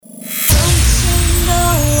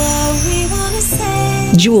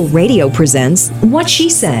Jewel Radio presents What She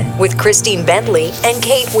Said with Christine Bentley and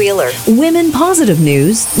Kate Wheeler. Women positive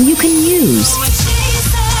news you can use.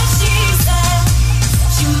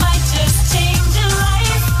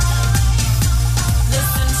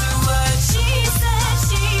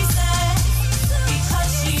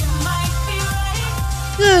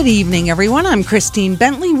 Good evening, everyone. I'm Christine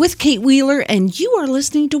Bentley with Kate Wheeler, and you are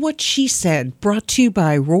listening to What She Said, brought to you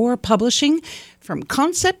by Roar Publishing. From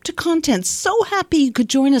concept to content. So happy you could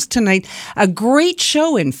join us tonight. A great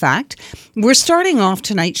show, in fact. We're starting off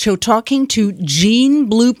tonight's show talking to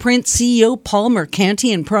GeneBlueprint CEO Paul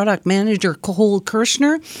Mercanti and product manager Cole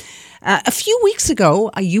Kirshner. A few weeks ago,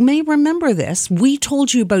 you may remember this, we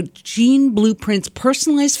told you about GeneBlueprint's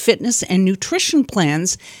personalized fitness and nutrition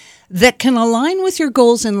plans that can align with your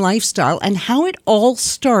goals and lifestyle, and how it all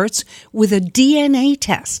starts with a DNA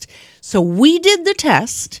test. So we did the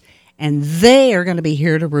test, and they are going to be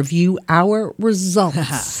here to review our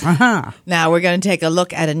results. Now we're going to take a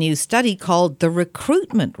look at a new study called The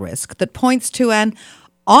Recruitment Risk that points to an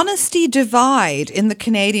honesty divide in the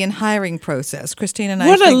Canadian hiring process. Christine and I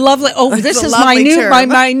What a lovely, this is my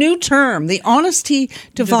new term, the honesty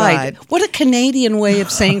divide. What a Canadian way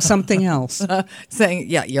of saying something else. Saying,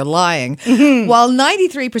 yeah, you're lying. Mm-hmm. While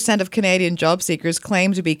 93% of Canadian job seekers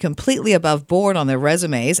claim to be completely above board on their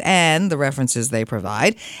resumes and the references they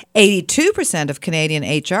provide, 82% of Canadian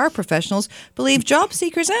HR professionals believe job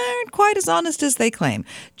seekers aren't quite as honest as they claim.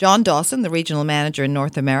 John Dawson, the regional manager in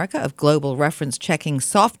North America of global reference checking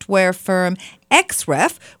software firm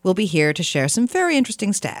XREF, will be here to share some very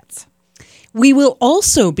interesting stats. We will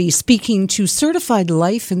also be speaking to certified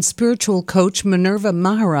life and spiritual coach Minerva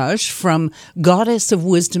Maharaj from Goddess of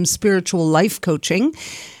Wisdom Spiritual Life Coaching.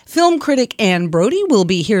 Film critic Anne Brody will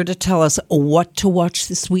be here to tell us what to watch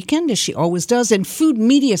this weekend, as she always does. And food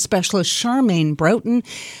media specialist Charmaine Broughton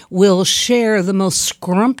will share the most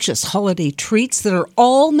scrumptious holiday treats that are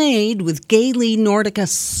all made with Gailey Nordica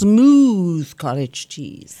smooth cottage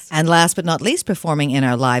cheese. And last but not least, performing in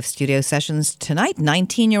our live studio sessions tonight,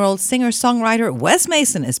 19-year-old singer-songwriter Wes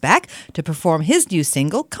Mason is back to perform his new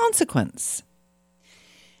single, Consequence.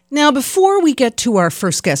 Now, before we get to our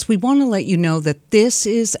first guest, we want to let you know that this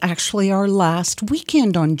is actually our last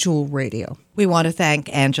weekend on Jewel Radio. We want to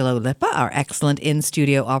thank Angelo Lippa, our excellent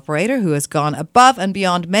in-studio operator, who has gone above and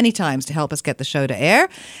beyond many times to help us get the show to air,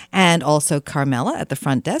 and also Carmela at the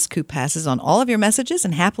front desk, who passes on all of your messages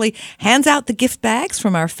and happily hands out the gift bags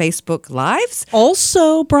from our Facebook Lives.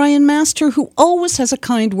 Also, Brian Master, who always has a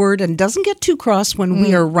kind word and doesn't get too cross when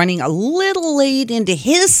we are running a little late into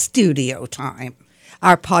his studio time.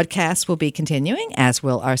 Our podcast will be continuing, as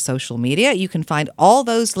will our social media. You can find all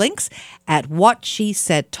those links at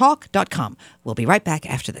whatshesaidtalk.com. We'll be right back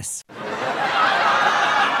after this.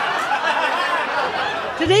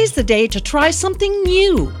 Today's the day to try something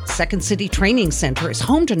new. Second City Training Center is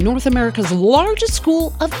home to North America's largest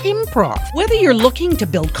school of improv. Whether you're looking to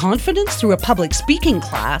build confidence through a public speaking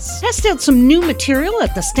class, test out some new material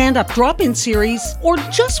at the stand-up drop-in series, or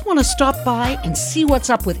just want to stop by and see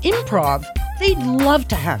what's up with improv, they'd love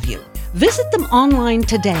to have you. Visit them online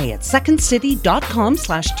today at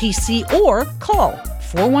secondcity.com/TC or call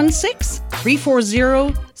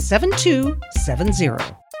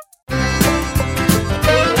 416-340-7270.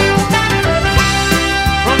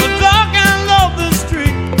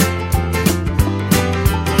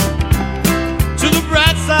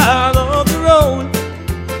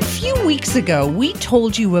 Weeks ago, we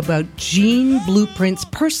told you about GeneBlueprint's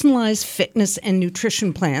personalized fitness and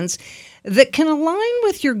nutrition plans that can align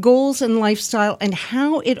with your goals and lifestyle, and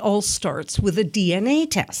how it all starts with a DNA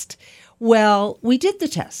test. Well, we did the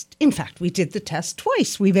test. In fact, we did the test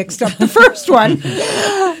twice. We mixed up the first one.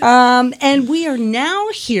 And we are now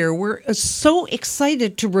here. We're so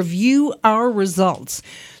excited to review our results.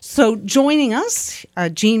 So joining us,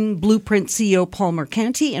 GeneBlueprint CEO Paul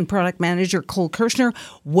Mercanti and product manager Cole Kirshner.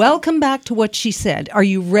 Welcome back to What She Said. Are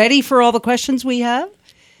you ready for all the questions we have?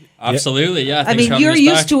 Absolutely, yeah. I mean, you're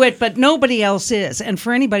used to it, but nobody else is. And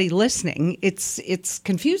for anybody listening, it's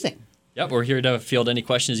confusing. Yep, we're here to field any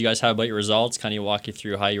questions you guys have about your results, kind of walk you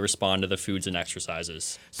through how you respond to the foods and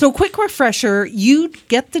exercises. So quick refresher, you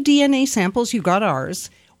get the DNA samples, you got ours.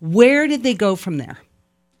 Where did they go from there?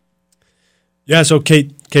 Yeah, so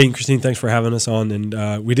Kate and Christine, thanks for having us on.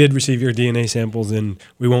 And we did receive your DNA samples, and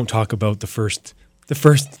we won't talk about the first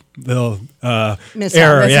little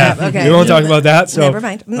error. Yeah, okay. We won't talk about that. So never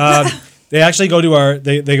mind. They actually go to our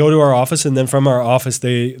they go to our office, and then from our office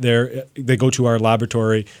they go to our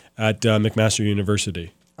laboratory at McMaster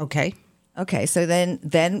University. Okay. Okay, so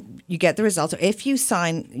then you get the results. If you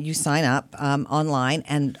sign up online,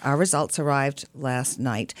 and our results arrived last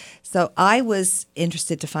night. So I was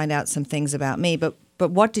interested to find out some things about me, but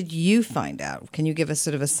what did you find out? Can you give us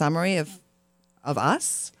sort of a summary of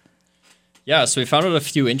us? Yeah, so we found out a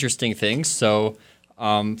few interesting things. So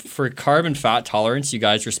for carb and fat tolerance, you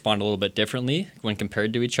guys respond a little bit differently when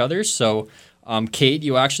compared to each other. So Kate,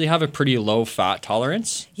 you actually have a pretty low fat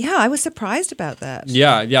tolerance. Yeah, I was surprised about that.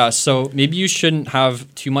 Yeah. So maybe you shouldn't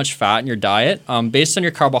have too much fat in your diet. Based on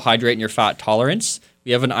your carbohydrate and your fat tolerance,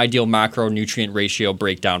 we have an ideal macronutrient ratio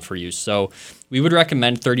breakdown for you. So we would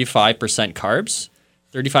recommend 35% carbs,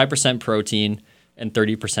 35% protein, and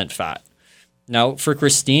 30% fat. Now, for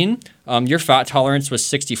Christine, your fat tolerance was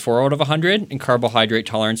 64 out of 100, and carbohydrate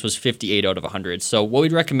tolerance was 58 out of 100. So what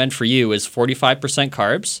we'd recommend for you is 45%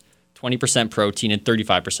 carbs, 20% protein, and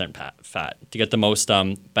 35% fat to get the most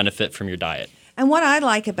benefit from your diet. And what I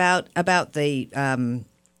like about the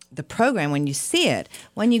program, when you see it,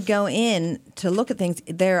 when you go in to look at things,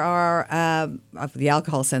 there are the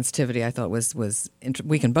alcohol sensitivity. I thought was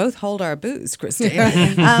we can both hold our booze, Christine.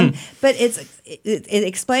 But it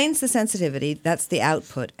explains the sensitivity. That's the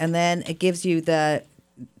output, and then it gives you the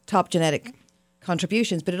top genetic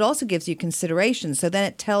contributions. But it also gives you considerations. So then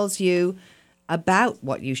it tells you about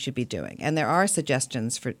what you should be doing. And there are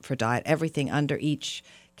suggestions for diet, everything under each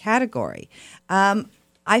category.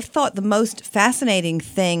 I thought the most fascinating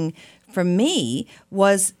thing for me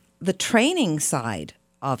was the training side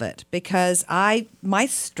of it, because my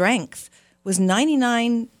strength was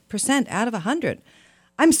 99% out of 100.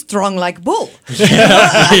 I'm strong like bull.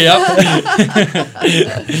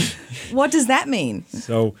 What does that mean?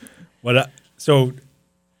 So what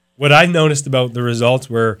I noticed about the results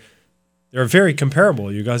were they're very comparable.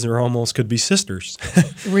 You guys could be sisters.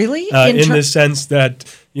 Really? In the sense that,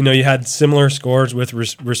 you had similar scores with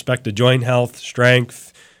respect to joint health,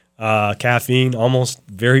 strength, caffeine, almost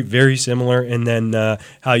very, very similar. And then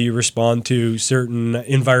how you respond to certain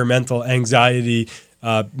environmental anxiety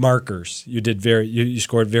markers. You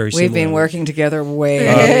scored very similar. We've been working together way.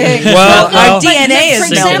 Our DNA is for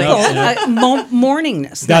example,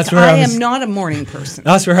 morningness. That's where I am not a morning person.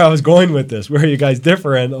 That's where I was going with this. Where you guys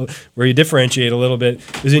where you differentiate a little bit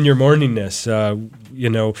is in your morningness.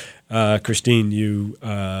 Christine, you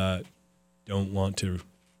don't want to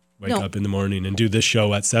wake up in the morning and do this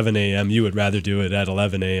show at 7 a.m. You would rather do it at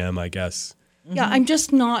 11 a.m., I guess. Yeah, I'm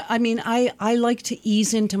just not. I mean, I like to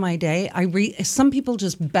ease into my day. Some people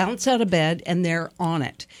just bounce out of bed and they're on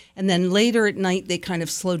it, and then later at night they kind of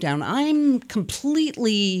slow down. I'm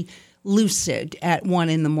completely lucid at 1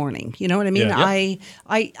 a.m. You know what I mean? Yeah.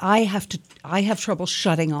 I have trouble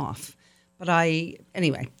shutting off. But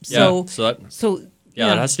anyway. That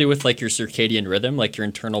Yeah. It has to do with like your circadian rhythm, like your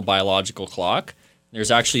internal biological clock. There's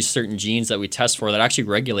actually certain genes that we test for that actually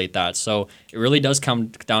regulate that. So it really does come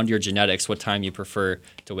down to your genetics, what time you prefer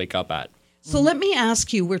to wake up at. So let me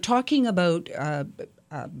ask you, we're talking about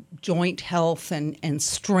joint health and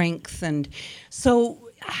strength. And so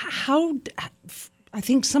I'm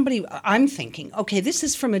thinking, okay, this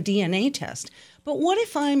is from a DNA test. But what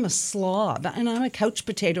if I'm a slob and I'm a couch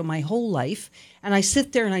potato my whole life and I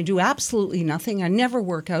sit there and I do absolutely nothing? I never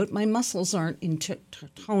work out. My muscles aren't in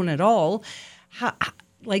tone at all.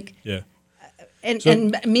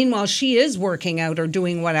 And meanwhile she is working out or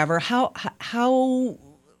doing whatever. How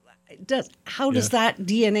does that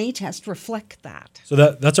DNA test reflect that? So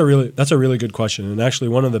that's a really good question, and actually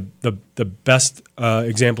one of the best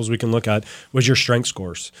examples we can look at was your strength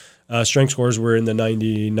scores. Strength scores were in the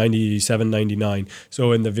 90, 97, 99,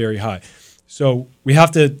 so in the very high. So we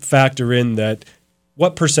have to factor in that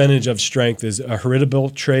what percentage of strength is a heritable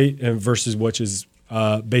trait versus which is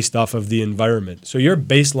based off of the environment. So your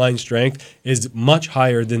baseline strength is much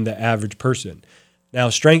higher than the average person. Now,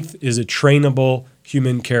 strength is a trainable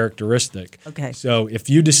human characteristic. Okay. So if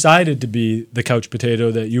you decided to be the couch potato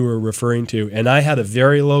that you were referring to, and I had a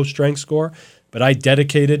very low strength score, but I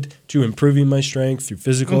dedicated to improving my strength through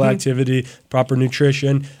physical activity, proper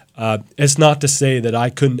nutrition, it's not to say that I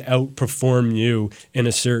couldn't outperform you in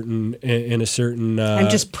a certain. I'm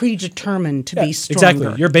just predetermined to be stronger.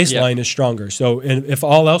 Exactly. Your baseline is stronger. So, and if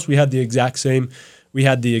all else, we had the exact same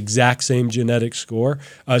genetic score.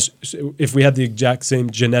 If we had the exact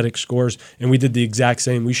same genetic scores and we did the exact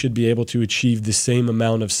same, we should be able to achieve the same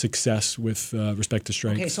amount of success with respect to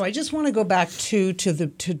strength. Okay, so I just want to go back to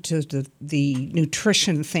the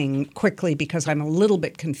nutrition thing quickly because I'm a little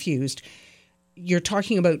bit confused. You're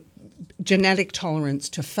talking about genetic tolerance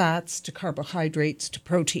to fats, to carbohydrates, to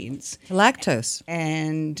proteins, lactose,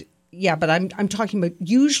 and but I'm talking about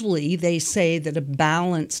usually they say that a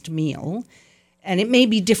balanced meal and it may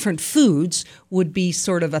be different foods, would be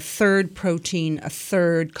sort of a third protein, a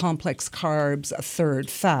third complex carbs, a third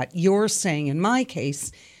fat. You're saying, in my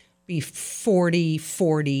case, be 40,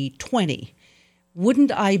 40, 20.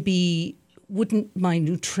 Wouldn't my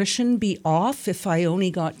nutrition be off if I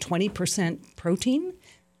only got 20% protein?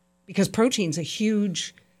 Because protein's a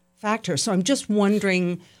huge factor. So I'm just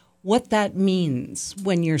wondering what that means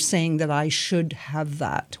when you're saying that I should have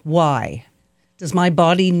that. Why? Does my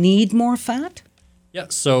body need more fat? Yeah,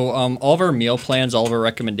 so all of our meal plans, all of our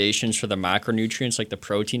recommendations for the macronutrients, like the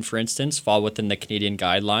protein, for instance, fall within the Canadian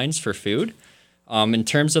guidelines for food. In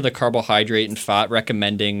terms of the carbohydrate and fat,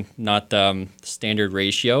 recommending not the standard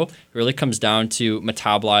ratio, it really comes down to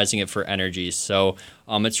metabolizing it for energy. So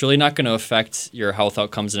it's really not going to affect your health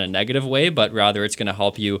outcomes in a negative way, but rather it's going to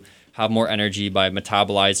help you have more energy by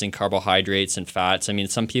metabolizing carbohydrates and fats. I mean,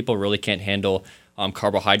 some people really can't handle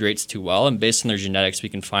carbohydrates too well, and based on their genetics, we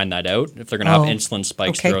can find that out if they're going to have insulin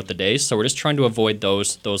spikes throughout the day. So we're just trying to avoid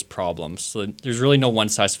those problems. So there's really no one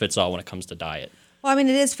size fits all when it comes to diet. Well, I mean,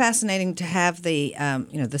 it is fascinating to have the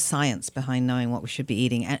the science behind knowing what we should be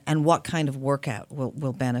eating and what kind of workout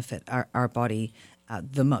will benefit our body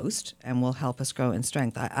the most and will help us grow in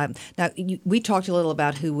strength. We talked a little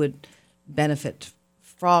about who would benefit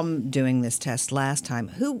from doing this test last time.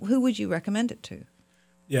 Who would you recommend it to?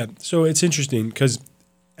 Yeah, so it's interesting because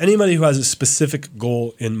anybody who has a specific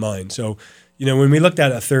goal in mind. So, when we looked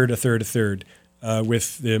at a third,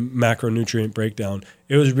 with the macronutrient breakdown,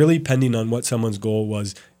 it was really depending on what someone's goal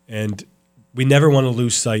was, and we never want to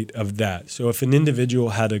lose sight of that. So if an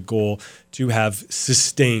individual had a goal to have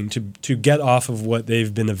sustained, to get off of what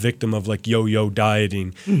they've been a victim of, like yo-yo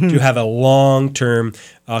dieting, to have a long-term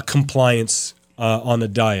compliance on a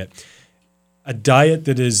diet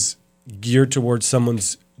that is geared towards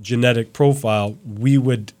someone's genetic profile, we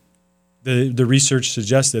would. The research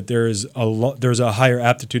suggests that there's a higher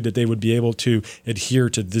aptitude that they would be able to adhere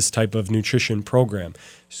to this type of nutrition program.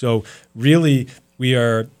 So really, we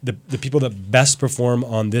are the people that best perform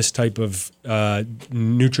on this type of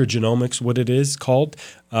nutrigenomics, what it is called,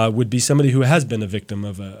 would be somebody who has been a victim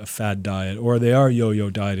of a fad diet, or they are yo-yo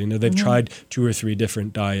dieting, or they've tried 2 or 3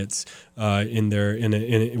 different diets within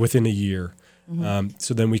a year.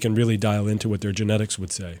 So then we can really dial into what their genetics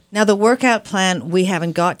would say. Now, the workout plan we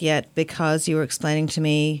haven't got yet because you were explaining to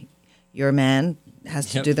me your man has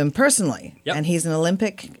to do them personally. Yep. And he's an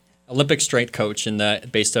Olympic strength coach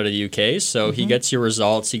based out of the UK. So he gets your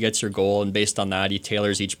results, he gets your goal, and based on that, he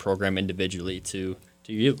tailors each program individually to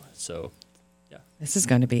you. So, yeah. This is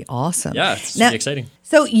going to be awesome. Yeah, it's really exciting.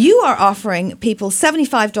 So you are offering people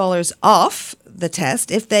 $75 off the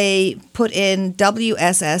test if they put in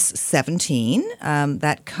WSS17,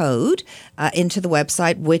 that code, into the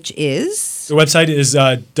website, which is? The website is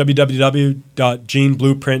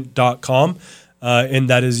www.GeneBlueprint.com, and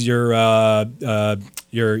that is your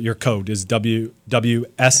code is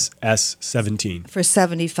WSS17 for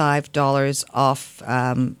 $75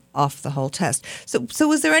 off the whole test. So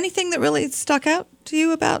was there anything that really stuck out to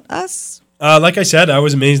you about us? Like I said, I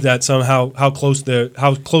was amazed at how close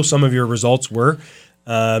some of your results were,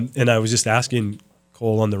 and I was just asking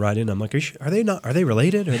Cole on the ride in. I'm like, are they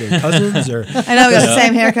related? Are they cousins? Or I know we got the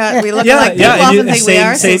same haircut. We look like people often think we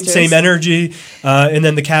are sisters. Same energy, and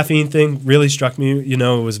then the caffeine thing really struck me. It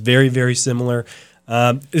was very, very similar.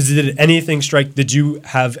 Did anything strike? Did you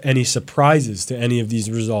have any surprises to any of these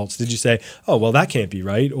results? Did you say, "Oh, well, that can't be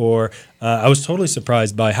right," or "I was totally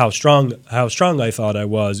surprised by how strong I thought I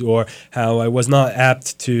was," or how I was not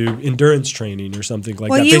apt to endurance training or something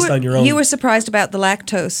like that, based on your own? You were surprised about the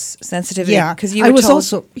lactose sensitivity, because you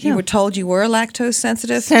were told you were lactose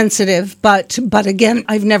sensitive. But again,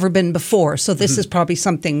 I've never been before, so this is probably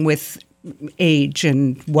something with age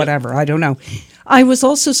and whatever. I don't know. I was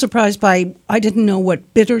also surprised by, I didn't know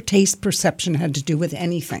what bitter taste perception had to do with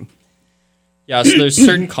anything. Yeah, so there's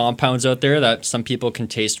certain compounds out there that some people can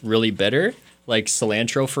taste really bitter, like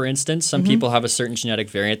cilantro, for instance. Some people have a certain genetic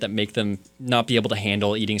variant that make them not be able to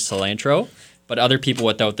handle eating cilantro, but other people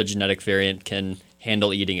without the genetic variant can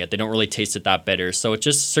handle eating it. They don't really taste it that bitter. So it's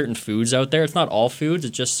just certain foods out there. It's not all foods.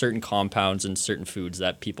 It's just certain compounds in certain foods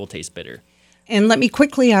that people taste bitter. And let me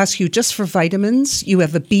quickly ask you, just for vitamins, you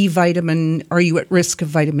have a B vitamin. Are you at risk of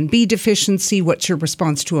vitamin B deficiency? What's your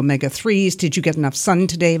response to omega-3s? Did you get enough sun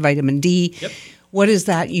today? Vitamin D? Yep. What is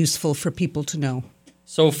that useful for people to know?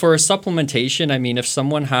 So for supplementation, I mean, if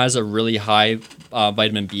someone has a really high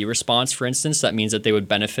vitamin B response, for instance, that means that they would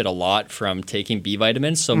benefit a lot from taking B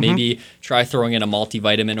vitamins. So maybe try throwing in a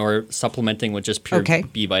multivitamin or supplementing with just pure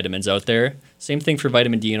B vitamins out there. Same thing for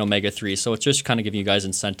vitamin D and omega-3. So it's just kind of giving you guys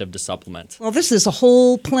incentive to supplement. Well, this is a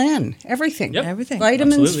whole plan. Everything. Yep. Everything.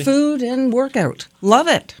 Vitamins, Absolutely. food, and workout. Love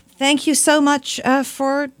it. Thank you so much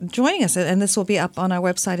for joining us. And this will be up on our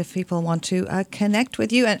website if people want to connect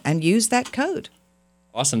with you and use that code.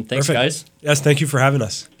 Awesome. Thanks, Perfect. guys. Yes, thank you for having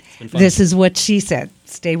us. It's been fun. This is what she said.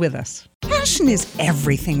 Stay with us. Passion is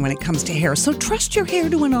everything when it comes to hair, so trust your hair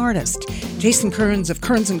to an artist. Jason Kearns of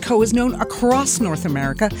Kearns & Co. is known across North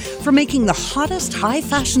America for making the hottest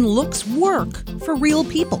high-fashion looks work for real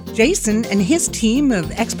people. Jason and his team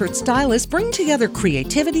of expert stylists bring together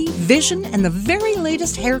creativity, vision, and the very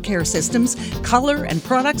latest hair care systems, color, and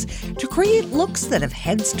products to create looks that have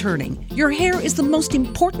heads turning. Your hair is the most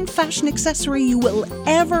important fashion accessory you will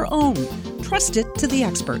ever own. Trust it to the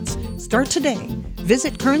experts. Start today.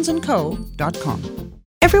 Visit kearnsandco.com.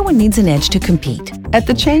 Everyone needs an edge to compete. At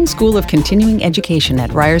the Chang School of Continuing Education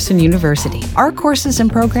at Ryerson University, our courses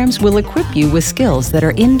and programs will equip you with skills that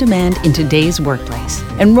are in demand in today's workplace.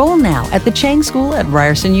 Enroll now at the Chang School at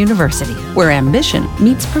Ryerson University, where ambition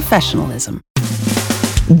meets professionalism.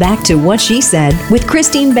 Back to What She Said with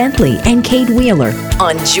Christine Bentley and Kate Wheeler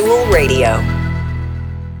on Jewel Radio.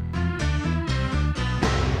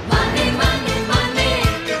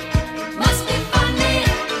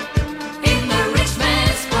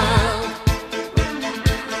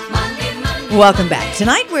 Welcome back.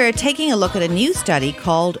 Tonight we're taking a look at a new study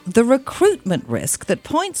called The Recruitment Risk that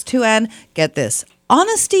points to an, get this,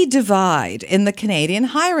 honesty divide in the Canadian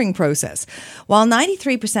hiring process. While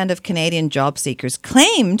 93% of Canadian job seekers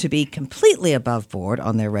claim to be completely above board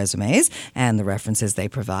on their resumes and the references they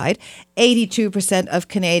provide, 82% of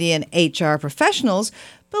Canadian HR professionals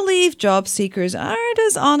believe job seekers aren't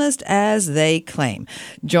as honest as they claim.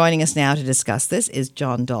 Joining us now to discuss this is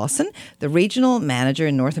John Dawson, the Regional Manager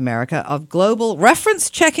in North America of global reference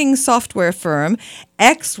checking software firm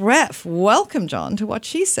XREF. Welcome, John, to What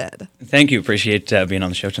She Said. Thank you. Appreciate being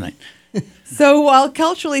on the show tonight. So while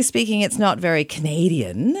culturally speaking, it's not very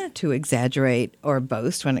Canadian to exaggerate or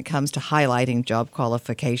boast when it comes to highlighting job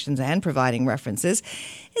qualifications and providing references,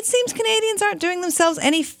 it seems Canadians aren't doing themselves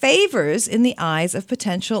any favors in the eyes of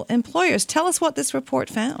potential employers. Tell us what this report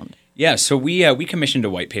found. Yeah, so we commissioned a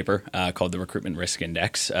white paper called the Recruitment Risk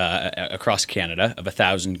Index across Canada of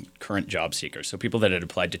 1,000 current job seekers, so people that had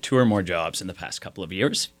applied to 2 or more jobs in the past couple of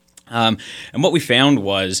years. And what we found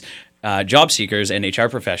was job seekers and HR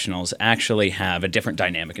professionals actually have a different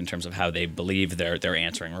dynamic in terms of how they believe they're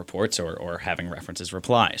answering reports or having references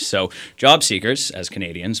reply. So job seekers, as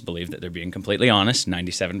Canadians, believe that they're being completely honest,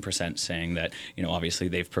 97% saying that, obviously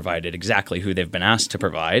they've provided exactly who they've been asked to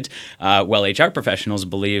provide, while HR professionals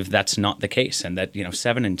believe that's not the case, and that,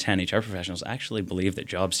 7 in 10 HR professionals actually believe that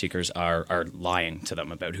job seekers are lying to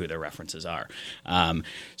them about who their references are.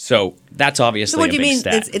 So that's obviously So what a do you big mean?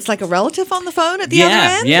 stat. It's like a relative on the phone at the other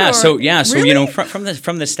end? Yeah, or- so Really? from the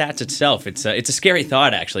stats itself, it's a scary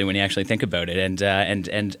thought actually when you actually think about it. And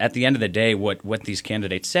at the end of the day, what these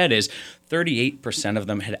candidates said is 38% of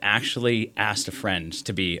them had actually asked a friend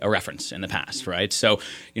to be a reference in the past, right? So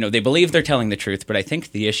they believe they're telling the truth, but I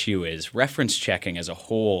think the issue is reference checking as a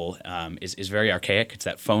whole is very archaic. It's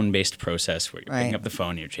that phone-based process where you're picking up the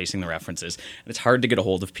phone, you're chasing the references, and it's hard to get a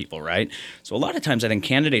hold of people, right? So a lot of times I think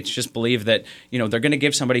candidates just believe that they're going to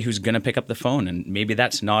give somebody who's going to pick up the phone, and maybe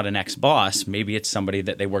that's not an ex-boss, maybe it's somebody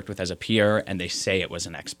that they worked with as a peer and they say it was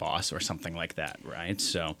an ex-boss or something like that, right?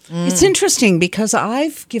 So It's interesting because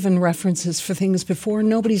I've given references for things before,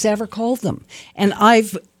 nobody's ever called them. And I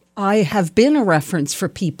have been a reference for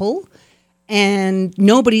people and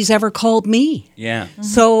nobody's ever called me. yeah.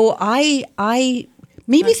 So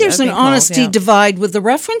maybe there's an honesty divide with the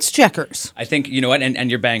reference checkers. I think,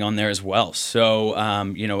 and you're bang on there as well. So,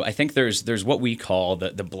 I think there's what we call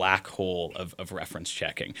the black hole of reference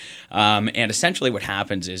checking. And essentially what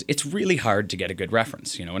happens is it's really hard to get a good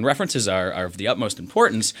reference, and references are of the utmost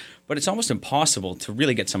importance, but it's almost impossible to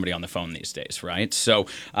really get somebody on the phone these days, right? So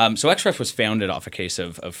XREF was founded off a case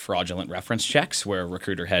of fraudulent reference checks where a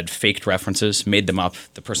recruiter had faked references, made them up,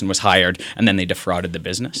 the person was hired, and then they defrauded the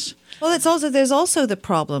business. Well, there's also the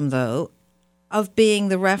problem, though, of being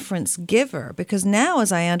the reference giver, because now,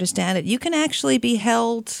 as I understand it, you can actually be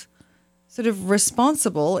held sort of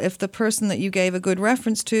responsible if the person that you gave a good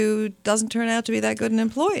reference to doesn't turn out to be that good an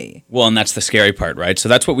employee. Well, and that's the scary part, right? So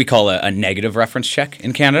that's what we call a negative reference check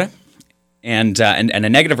in Canada. And a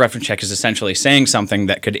negative reference check is essentially saying something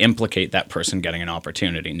that could implicate that person getting an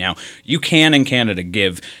opportunity. Now, you can in Canada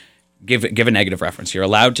give give a negative reference. You're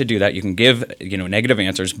allowed to do that. You can give negative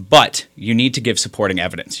answers, but you need to give supporting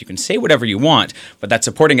evidence. You can say whatever you want, but that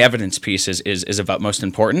supporting evidence piece is of utmost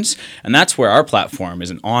importance. And that's where our platform is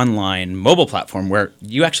an online mobile platform where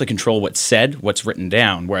you actually control what's said, what's written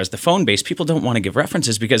down. Whereas the phone-based, people don't want to give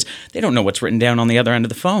references because they don't know what's written down on the other end of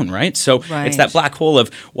the phone, right? So it's that black hole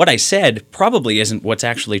of what I said probably isn't what's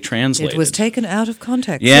actually translated. It was taken out of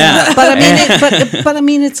context. Yeah. But I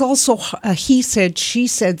mean, it's also a he said, she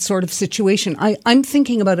said sort of situation. I'm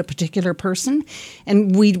thinking about a particular person,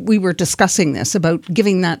 and we were discussing this about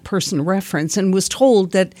giving that person a reference, and was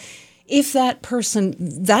told that if that person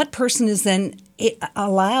is then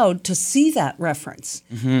allowed to see that reference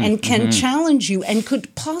and can challenge you and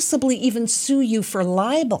could possibly even sue you for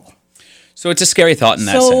libel. So it's a scary thought in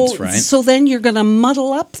that sense, right? So then you're going to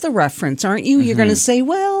muddle up the reference, aren't you? You're going to say,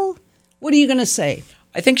 well, what are you going to say?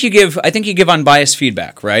 I think you give unbiased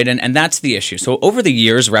feedback, right? And that's the issue. So over the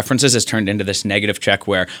years, references has turned into this negative check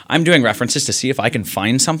where I'm doing references to see if I can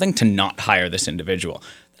find something to not hire this individual.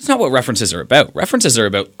 That's not what references are about. References are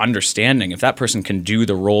about understanding if that person can do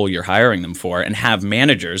the role you're hiring them for and have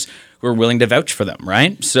managers who are willing to vouch for them,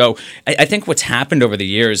 right? So I think what's happened over the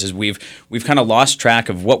years is we've kind of lost track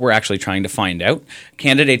of what we're actually trying to find out.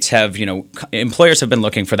 Candidates have, employers have been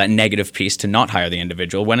looking for that negative piece to not hire the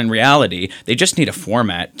individual, when in reality, they just need a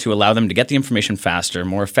format to allow them to get the information faster,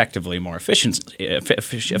 more effectively, more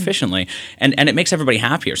efficiently, and it makes everybody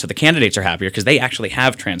happier. So the candidates are happier because they actually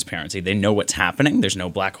have transparency. They know what's happening. There's no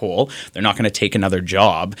black hole. They're not going to take another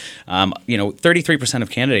job. 33% of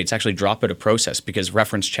candidates actually drop out of process because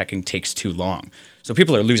reference checking takes too long. So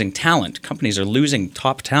people are losing talent. Companies are losing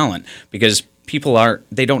top talent because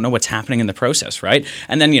they don't know what's happening in the process, right?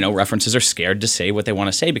 And then, references are scared to say what they want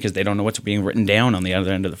to say because they don't know what's being written down on the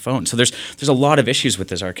other end of the phone. So there's a lot of issues with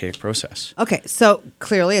this archaic process. Okay, so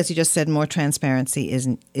clearly, as you just said, more transparency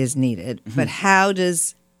is needed. But how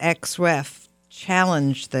does XREF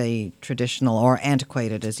challenge the traditional or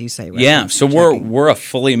antiquated, as you say? Yeah, so we're a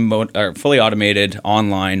fully automated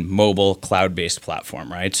online mobile cloud-based platform,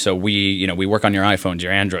 right? So we work on your iPhones,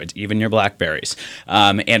 your Androids, even your BlackBerries,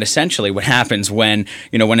 and essentially what happens when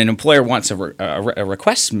an employer wants a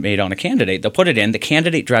request made on a candidate, they'll put it in. The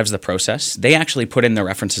candidate drives the process. They actually put in the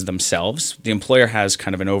references themselves. The employer has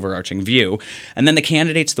kind of an overarching view, and then the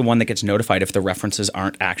candidate's the one that gets notified if the references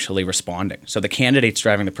aren't actually responding. So the candidate's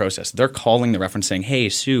driving the process. They're calling the reference saying, hey,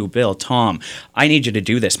 Sue, Bill, Tom, I need you to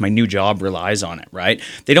do this. My new job relies on it, right?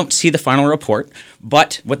 They don't see the final report,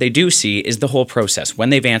 but what they do see is the whole process,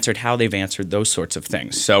 when they've answered, how they've answered, those sorts of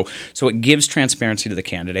things. So it gives transparency to the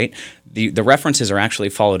candidate. The references are actually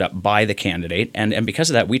followed up by the candidate, and because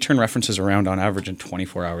of that, we turn references around on average in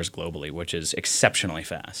 24 hours globally, which is exceptionally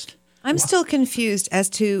fast. I'm still confused as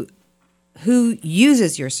to who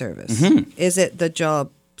uses your service. Is it the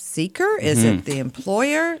job seeker? Is it the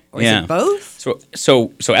employer? Or is it both?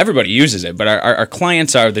 So everybody uses it, but our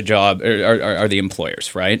clients are the job are the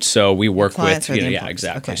employers, right? So we work with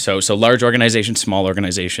exactly. Okay. So large organizations, small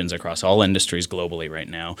organizations across all industries globally right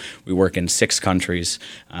now. We work in 6 countries.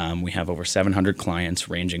 We have over 700 clients,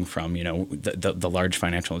 ranging from the large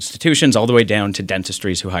financial institutions all the way down to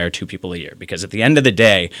dentistries who hire 2 people a year. Because at the end of the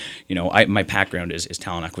day, my background is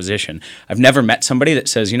talent acquisition. I've never met somebody that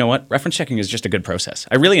says, reference checking is just a good process.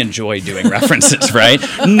 I really enjoy doing references, right?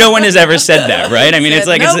 No one has ever said that, right? I mean, it's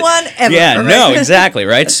like no one ever. Yeah, right? No, exactly,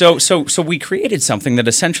 right? So we created something that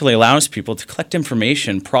essentially allows people to collect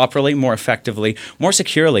information properly, more effectively, more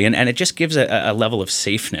securely, and it just gives a level of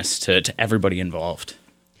safeness to everybody involved.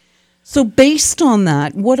 So based on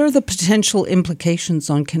that, what are the potential implications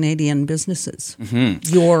on Canadian businesses?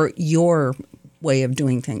 Your way of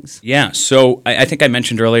doing things. Yeah, so I think I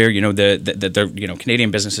mentioned earlier, the Canadian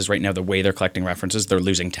businesses right now, the way they're collecting references, they're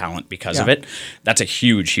losing talent because of it. That's a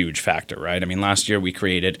huge, huge factor, right? I mean, last year we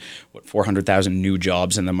created 400,000 new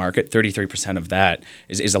jobs in the market. 33% of that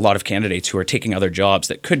is a lot of candidates who are taking other jobs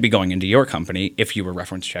that could be going into your company if you were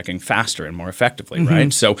reference checking faster and more effectively,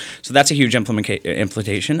 right? So that's a huge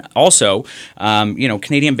implementation. Also,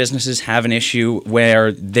 Canadian businesses have an issue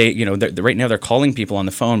where they, right now they're calling people on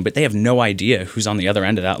the phone, but they have no idea who's on the other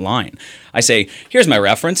end of that line. I say, here's my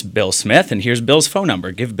reference, Bill Smith, and here's Bill's phone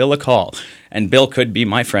number. Give Bill a call. And Bill could be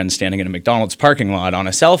my friend standing in a McDonald's parking lot on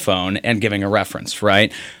a cell phone and giving a reference,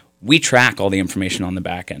 right? we track all the information on the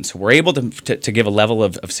back end. So we're able to give a level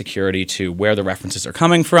of security to where the references are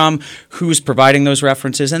coming from, who's providing those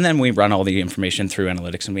references, and then we run all the information through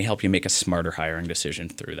analytics, and we help you make a smarter hiring decision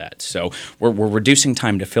through that. So we're reducing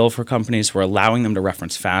time to fill for companies. We're allowing them to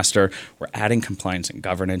reference faster. We're adding compliance and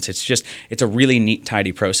governance. It's a really neat,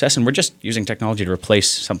 tidy process, and we're just using technology to replace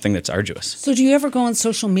something that's arduous. So do you ever go on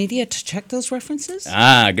social media to check those references?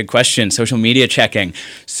 Good question. Social media checking.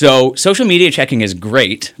 So social media checking is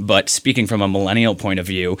great, but speaking from a millennial point of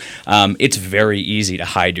view, it's very easy to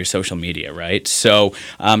hide your social media, right? So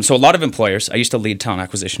a lot of employers, I used to lead talent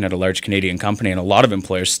acquisition at a large Canadian company, and a lot of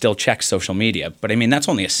employers still check social media. But I mean, that's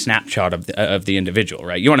only a snapshot of the individual,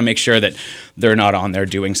 right? You want to make sure that they're not on there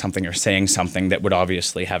doing something or saying something that would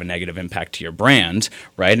obviously have a negative impact to your brand,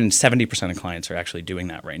 right? And 70% of clients are actually doing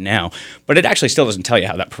that right now. But it actually still doesn't tell you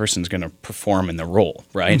how that person's going to perform in the role,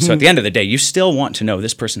 right? Mm-hmm. So at the end of the day, you still want to know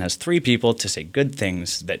this person has 3 people to say good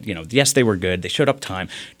things that, yes, they were good, they showed up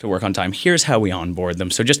to work on time, here's how we onboard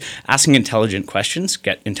them. So just asking intelligent questions,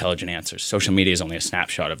 get intelligent answers. Social media is only a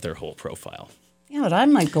snapshot of their whole profile. Yeah, but I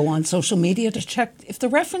might go on social media to check if the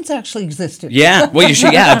reference actually existed. Yeah, well, you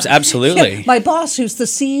should. Yeah, absolutely. Yeah, my boss, who's the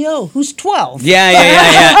CEO, who's 12.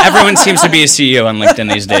 Yeah. Everyone seems to be a CEO on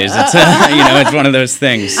LinkedIn these days. It's it's one of those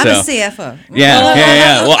things. I'm a CFO.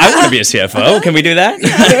 Yeah. Well, I want to be a CFO. Can we do that?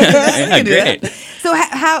 Yeah, great. So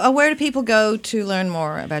where do people go to learn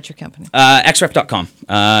more about your company? xref.com.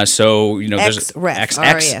 There's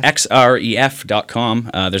xref.com.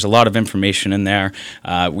 There's a lot of information in there.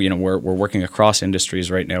 We're working across industries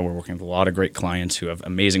right now. We're working with a lot of great clients who have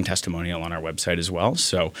amazing testimonial on our website as well.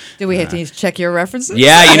 So do we have to check your references?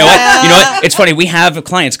 Yeah, you know what? It's funny. We have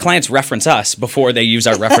clients. Clients reference us before they use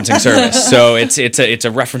our referencing service. So it's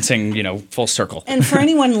a referencing full circle. And for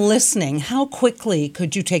anyone listening, how quickly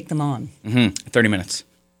could you take them on? 30 minutes.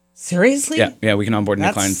 Seriously? Yeah, we can onboard a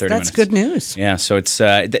new client in 30 minutes. That's good news. Yeah, so it's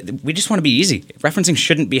we just want to be easy. Referencing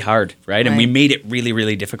shouldn't be hard, right? And we made it really,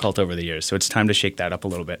 really difficult over the years. So it's time to shake that up a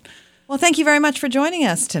little bit. Well, thank you very much for joining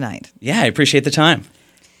us tonight. Yeah, I appreciate the time.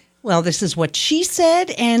 Well, this is What She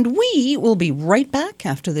Said, and we will be right back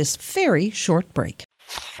after this very short break.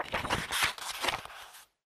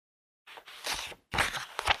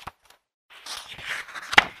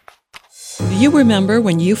 Do you remember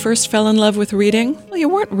when you first fell in love with reading? Well, you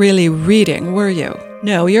weren't really reading, were you?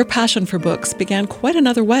 No, your passion for books began quite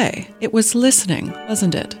another way. It was listening,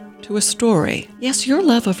 wasn't it? To a story. Yes, your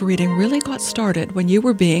love of reading really got started when you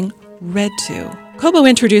were being read to. Kobo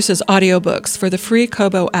introduces audiobooks for the free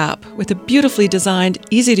Kobo app with a beautifully designed,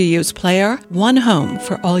 easy-to-use player, one home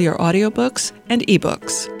for all your audiobooks and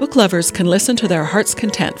ebooks. Book lovers can listen to their heart's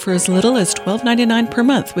content for as little as $12.99 per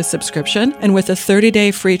month with subscription, and with a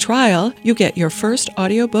 30-day free trial, you get your first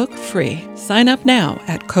audiobook free. Sign up now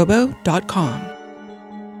at kobo.com.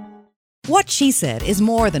 What She Said is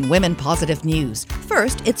more than women-positive news.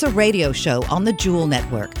 First, it's a radio show on the Jewel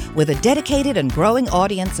Network with a dedicated and growing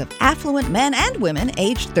audience of affluent men and women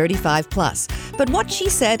aged 35 plus. But What She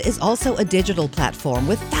Said is also a digital platform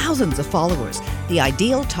with thousands of followers, the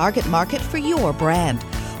ideal target market for your brand.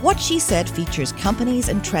 What She Said features companies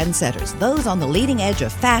and trendsetters, those on the leading edge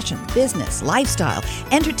of fashion, business, lifestyle,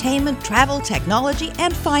 entertainment, travel, technology,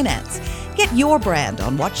 and finance. Get your brand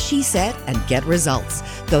on What She Said and get results.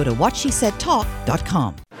 Go to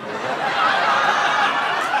whatshesaidtalk.com.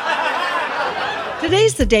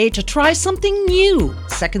 Today's the day to try something new.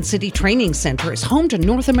 Second City Training Center is home to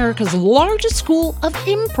North America's largest school of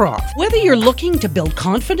improv. Whether you're looking to build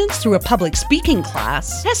confidence through a public speaking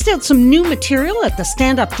class, test out some new material at the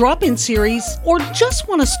Stand-Up Drop-In series, or just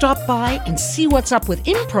want to stop by and see what's up with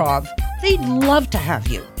improv, they'd love to have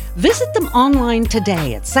you. Visit them online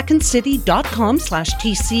today at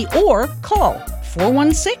secondcity.com/TC or call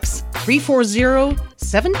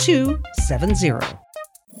 416-340-7270.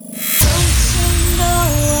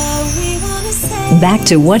 Back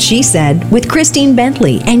to What She Said with Christine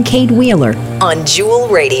Bentley and Kate Wheeler on Jewel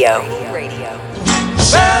Radio.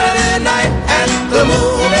 Saturday night at the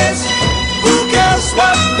movies. Who cares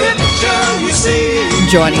what picture you see?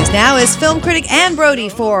 Joining us now is film critic Anne Brodie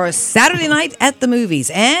for Saturday Night at the Movies.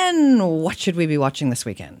 And what should we be watching this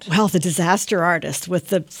weekend? Well, The Disaster Artist with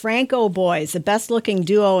the Franco boys, the best-looking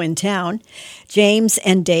duo in town, James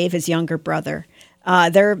and Dave, his younger brother.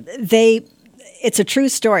 It's a true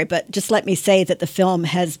story, but just let me say that the film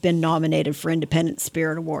has been nominated for Independent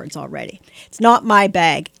Spirit Awards already. It's not my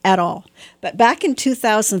bag at all. But back in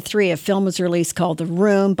 2003, a film was released called The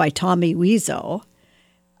Room by Tommy Wiseau,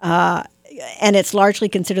 and it's largely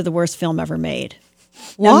considered the worst film ever made.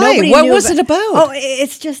 Why? What was it about? Oh,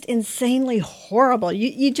 it's just insanely horrible.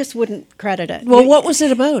 You just wouldn't credit it. Well, what was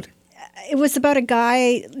it about? it was about a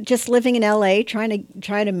guy just living in L.A. trying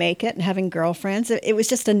to make it and having girlfriends. It was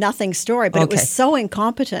just a nothing story, but it was so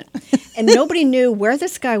incompetent. And nobody knew where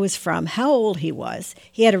this guy was from, how old he was.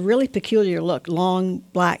 He had a really peculiar look, long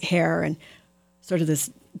black hair and sort of this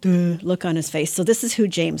look on his face. So this is who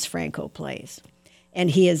James Franco plays. And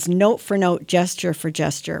he is note for note, gesture for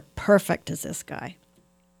gesture, perfect as this guy.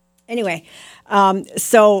 Anyway,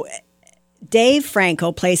 so Dave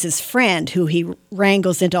Franco plays his friend who he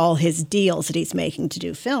wrangles into all his deals that he's making to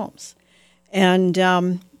do films. And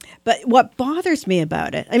but what bothers me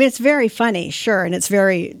about it, I mean, it's very funny, sure, and it's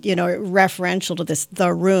very, referential to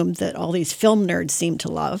The Room that all these film nerds seem to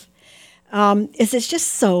love, is it's just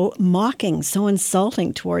so mocking, so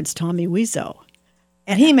insulting towards Tommy Wiseau.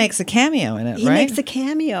 And he makes a cameo in it, right? He makes a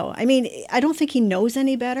cameo. I mean, I don't think he knows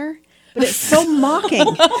any better. But it's so mocking.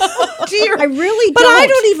 Dear. I really don't. But I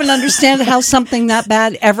don't even understand how something that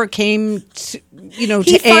bad ever came to, he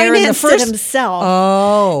to air in the first. It himself.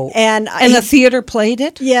 Oh. And the theater played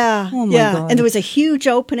it? Yeah. Oh, my God. And there was a huge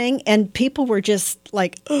opening, and people were just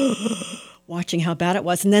like watching how bad it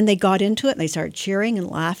was. And then they got into it, and they started cheering and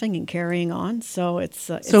laughing and carrying on. So it's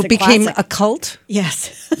it became classic. a cult?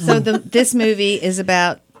 Yes. So this movie is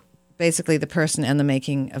about basically the person and the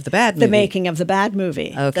making of the bad movie. The making of the bad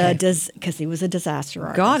movie. Okay. Because he was a disaster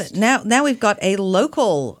artist. Got it. Now we've got a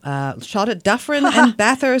local shot at Dufferin and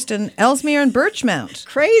Bathurst and Ellesmere and Birchmount.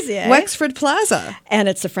 Crazy, eh? Wexford Plaza. And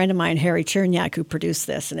it's a friend of mine, Harry Cherniak, who produced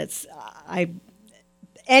this. And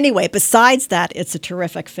anyway, besides that, it's a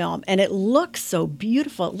terrific film. And it looks so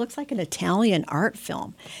beautiful. It looks like an Italian art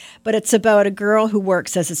film. But it's about a girl who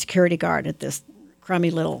works as a security guard at this crummy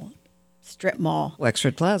little strip mall.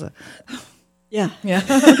 Wexford Plaza. Yeah.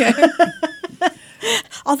 Okay.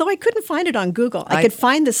 Although I couldn't find it on Google. I could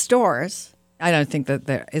find the stores. I don't think that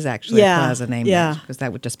there is actually a plaza named because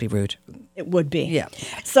that would just be rude. It would be. Yeah.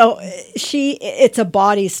 So it's a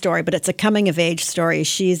body story, but it's a coming of age story.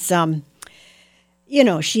 She's, she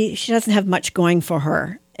doesn't have much going for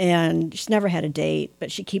her, and she's never had a date,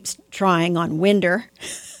 but she keeps trying on Winder.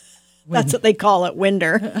 That's what they call it,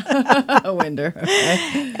 Winder. Winder.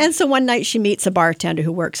 Okay. And so one night she meets a bartender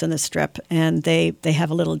who works in the strip, and they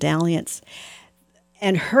have a little dalliance.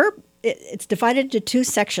 And it's divided into two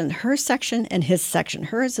sections, her section and his section.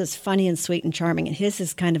 Hers is funny and sweet and charming, and his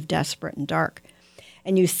is kind of desperate and dark.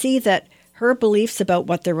 And you see that her beliefs about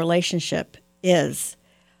what their relationship is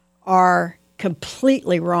are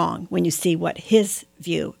completely wrong when you see what his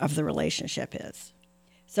view of the relationship is.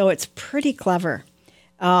 So it's pretty clever.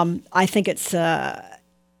 I think it's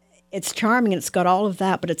charming and it's got all of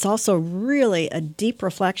that, but it's also really a deep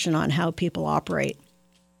reflection on how people operate.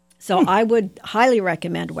 So I would highly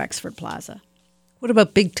recommend Wexford Plaza. What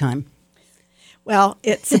about Big Time? Well,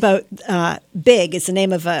 it's about Big. It's the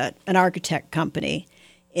name of an architect company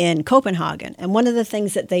in Copenhagen. And one of the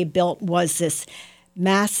things that they built was this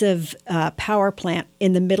massive power plant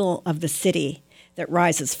in the middle of the city that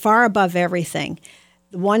rises far above everything.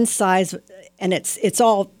 One side, and it's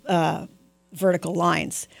all vertical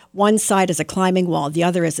lines. One side is a climbing wall. The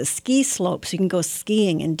other is a ski slope, so you can go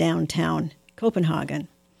skiing in downtown Copenhagen.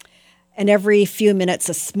 And every few minutes,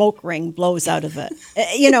 a smoke ring blows out of it.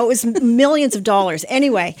 It was millions of dollars.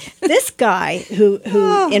 Anyway, this guy who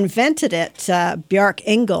invented it, Bjarke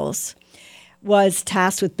Ingels, was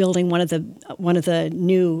tasked with building one of the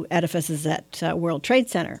new edifices at World Trade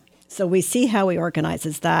Center. So we see how he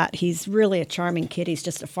organizes that. He's really a charming kid. He's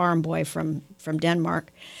just a farm boy from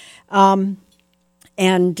Denmark. And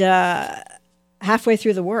halfway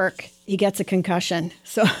through the work, he gets a concussion.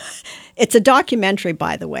 So it's a documentary,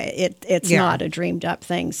 by the way. It's not a dreamed up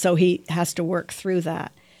thing. So he has to work through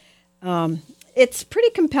that. It's pretty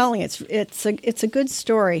compelling. It's a good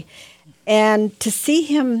story. And to see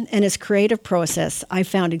him and his creative process, I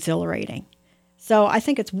found exhilarating. So I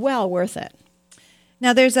think it's well worth it.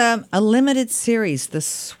 Now, there's a limited series, The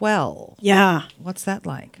Swell. Yeah. What's that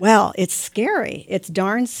like? Well, it's scary. It's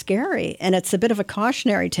darn scary. And it's a bit of a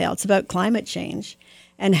cautionary tale. It's about climate change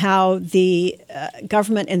and how the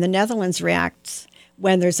government in the Netherlands reacts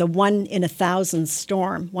when there's a 1 in 1,000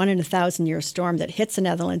 storm, 1 in 1,000-year storm that hits the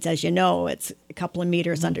Netherlands. As you know, it's a couple of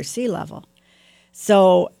meters under sea level.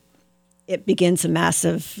 So it begins a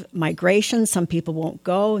massive migration. Some people won't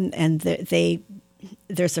go, and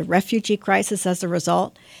there's a refugee crisis as a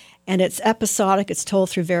result, and it's episodic. It's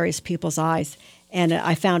told through various people's eyes, and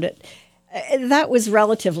I found that was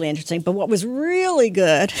relatively interesting. But what was really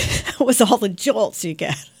good was all the jolts you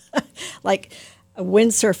get, like a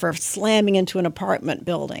windsurfer slamming into an apartment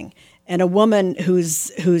building, and a woman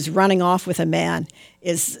who's running off with a man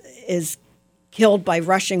is killed by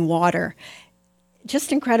rushing water.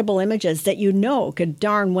 just incredible images that could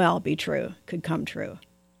darn well be true, could come true.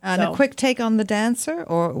 And a quick take on the dancer,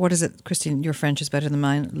 or what is it, Christine? Your French is better than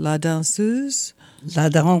mine. La danseuse. La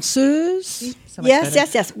danseuse. So much better.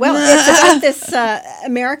 Yes. Well, it's about this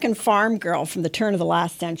American farm girl from the turn of the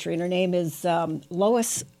last century, and her name is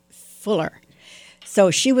Lois Fuller. So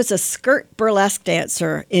she was a skirt burlesque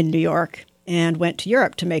dancer in New York and went to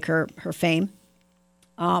Europe to make her fame.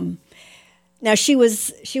 Now she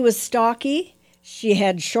was stocky. She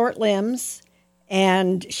had short limbs.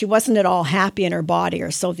 And she wasn't at all happy in her body,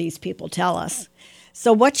 or so these people tell us.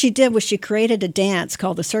 So what she did was she created a dance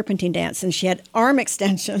called the Serpentine Dance, and she had arm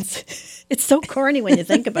extensions. It's so corny when you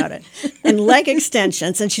think about it. And leg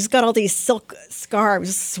extensions, and she's got all these silk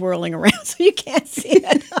scarves swirling around, so you can't see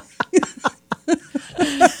it.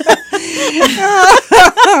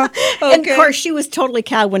 And of course, she was totally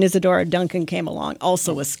cowed when Isadora Duncan came along,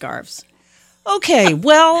 also with scarves. Okay,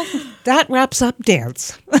 well, that wraps up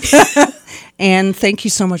dance. And thank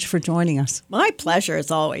you so much for joining us. My pleasure,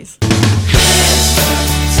 as always.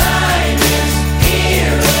 Christmas time is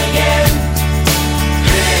here again.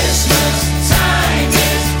 Christmas time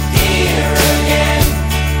is here again.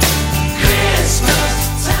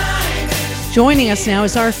 Christmas time is. Joining us now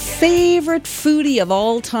is our favorite foodie of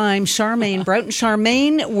all time, Charmaine. Broughton.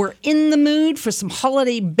 Charmaine, we're in the mood for some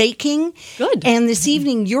holiday baking. Good. And this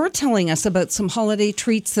evening, you're telling us about some holiday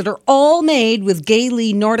treats that are all made with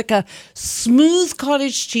Gailey Nordica smooth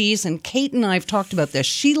cottage cheese. And Kate and I have talked about this.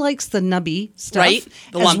 She likes the nubby stuff, Right,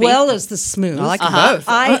 the as lumpy. well as the smooth. I like them both.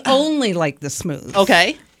 I only like the smooth.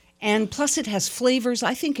 Okay. And plus, it has flavors.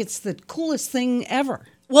 I think it's the coolest thing ever.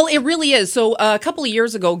 Well, it really is. So a couple of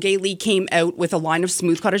years ago, Gailey came out with a line of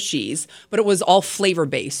smooth cottage cheese, but it was all flavor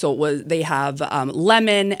based. So they have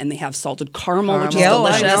lemon and they have salted caramel, which is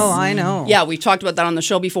delicious. I know. Yeah, we've talked about that on the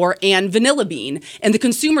show before, and vanilla bean. And the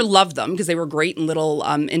consumer loved them because they were great in little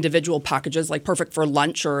individual packages, like perfect for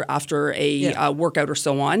lunch or after a workout or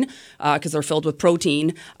so on, because they're filled with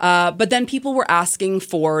protein. But then people were asking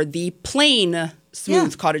for the plain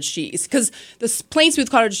smooth cottage cheese, because this plain smooth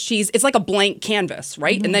cottage cheese, it's like a blank canvas,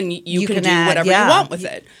 right? Mm-hmm. And then you can do add, whatever you want with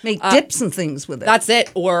it. Make dips and things with it. That's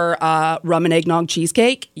it. Or rum and eggnog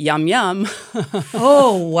cheesecake. Yum, yum.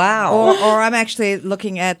 Oh, wow. Or I'm actually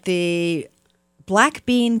looking at the black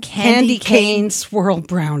bean Candy cane swirl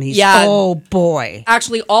brownies. Yeah. Oh, boy.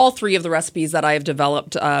 Actually, all three of the recipes that I have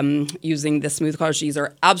developed using this smooth cottage cheese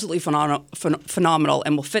are absolutely phenomenal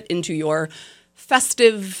and will fit into your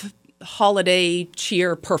festive holiday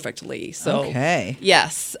cheer perfectly. So, Okay.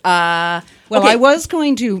 Yes. Well, I was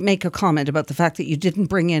going to make a comment about the fact that you didn't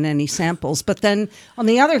bring in any samples, but then on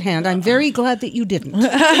the other hand, I'm very glad that you didn't.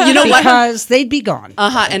 You know what? Because they'd be gone.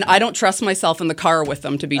 And I don't trust myself in the car with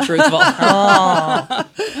them, to be truthful.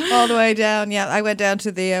 All the way down. Yeah, I went down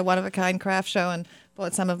to the One of a Kind craft show and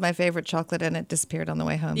bought some of my favorite chocolate, and it disappeared on the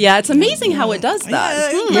way home. Yeah, it's amazing how it does that.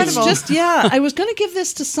 It's just, I was going to give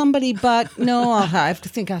this to somebody, but no, I have to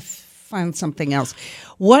think I find something else.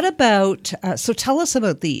 What about, so tell us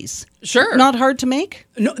about these. Sure. Not hard to make?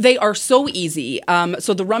 No, they are so easy.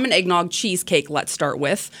 So the rum and eggnog cheesecake, let's start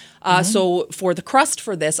with. So for the crust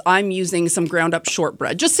for this, I'm using some ground up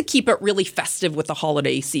shortbread just to keep it really festive with the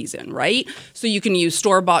holiday season, right? So you can use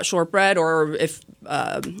store-bought shortbread, or if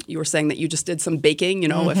you were saying that you just did some baking,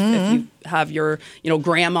 if you have your,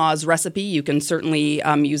 grandma's recipe, you can certainly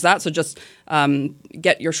use that. So just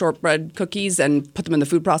get your shortbread cookies and put them in the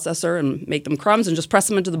food processor and make them crumbs and just press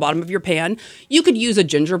them into the bottom of your pan. You could use a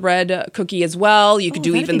gingerbread cookie as well. You could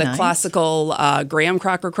do even the classical graham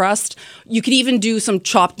cracker crust. You could even do some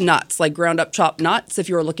chopped nuts, like ground up chopped nuts, if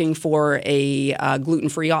you're looking for a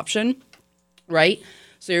gluten-free option, right?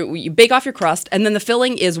 So you bake off your crust, and then the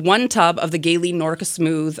filling is 1 tub of the Gailey Nordica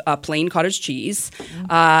Smooth plain cottage cheese,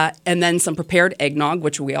 and then some prepared eggnog,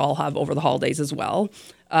 which we all have over the holidays as well,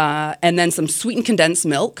 and then some sweetened condensed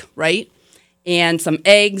milk, right? And some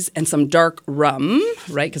eggs and some dark rum,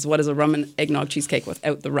 right? Because what is a rum and eggnog cheesecake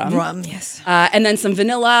without the rum? Rum, yes. And then some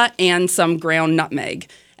vanilla and some ground nutmeg.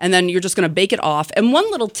 And then you're just going to bake it off. And one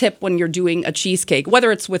little tip when you're doing a cheesecake,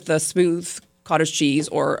 whether it's with the smooth cottage cheese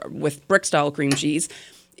or with brick-style cream cheese,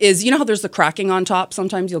 is how there's the cracking on top?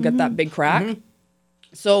 Sometimes you'll get that big crack.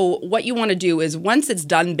 So what you want to do is once it's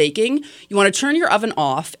done baking, you want to turn your oven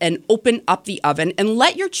off and open up the oven and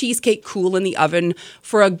let your cheesecake cool in the oven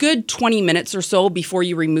for a good 20 minutes or so before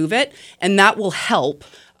you remove it. And that will help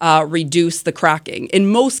reduce the cracking. In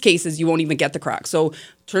most cases, you won't even get the crack. So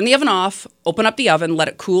turn the oven off, open up the oven, let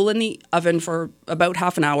it cool in the oven for about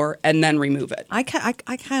half an hour, and then remove it. I kind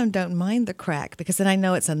of don't mind the crack because then I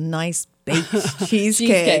know it's a nice baked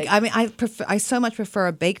cheesecake. I mean, I so much prefer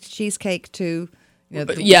a baked cheesecake to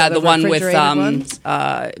The one with gelatin.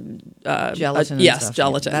 Yes, stuff.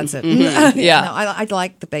 gelatin. That's it. Yeah. No, I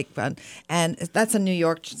like the baked bun, and that's a New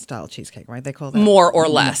York style cheesecake, right? They call that More or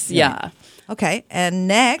less, yeah. Okay, and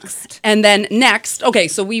next. Okay,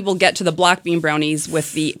 so we will get to the black bean brownies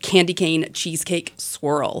with the candy cane cheesecake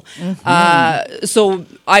swirl. So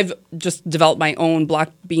I've just developed my own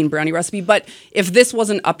black bean brownie recipe, but if this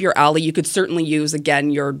wasn't up your alley, you could certainly use,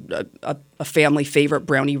 again, your a family favorite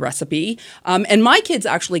brownie recipe. And my kids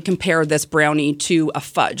actually compare this brownie to a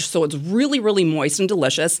fudge. So it's really, really moist and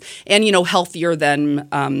delicious and, healthier than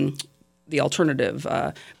the alternative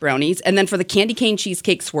brownies. And then for the candy cane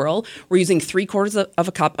cheesecake swirl, we're using 3/4 of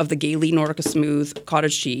a cup of the Gailey Nordica Smooth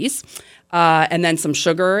cottage cheese, and then some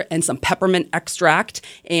sugar and some peppermint extract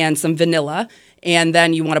and some vanilla. And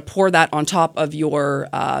then you want to pour that on top of your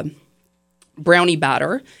brownie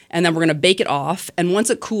batter, and then we're going to bake it off. And once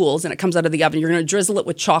it cools and it comes out of the oven, you're going to drizzle it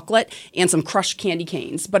with chocolate and some crushed candy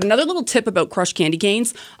canes. But another little tip about crushed candy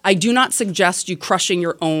canes, I do not suggest you crushing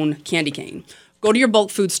your own candy cane. Go to your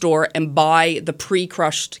bulk food store and buy the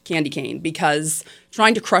pre-crushed candy cane, because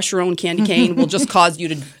trying to crush your own candy cane will just cause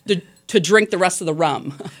you to drink the rest of the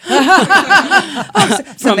rum.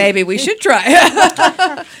 So maybe we should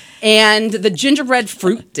try. And the gingerbread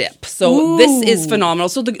fruit dip. So this is phenomenal.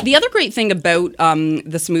 So the other great thing about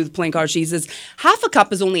the smooth plain cottage cheese is half a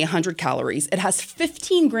cup is only 100 calories. It has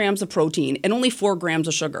 15 grams of protein and only 4 grams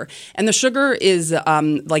of sugar. And the sugar is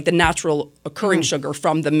like the natural occurring sugar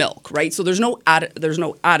from the milk, right? So there's no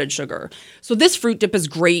added sugar. So this fruit dip is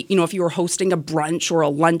great, if you were hosting a brunch or a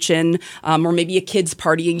luncheon, or maybe a kid's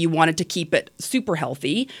party and you wanted to keep it super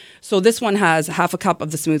healthy. So this one has half a cup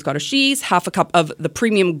of the smooth cottage cheese, half a cup of the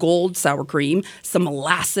premium gold sour cream, some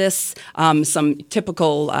molasses, some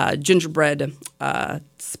typical gingerbread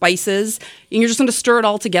spices. And you're just going to stir it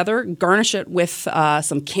all together, garnish it with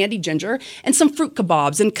some candied ginger and some fruit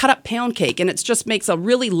kebabs and cut up pound cake. And it just makes a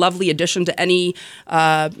really lovely addition to any,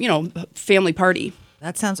 family party.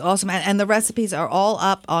 That sounds awesome. And the recipes are all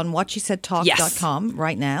up on whatshesaidtalk.com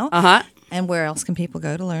right now. Uh-huh. And where else can people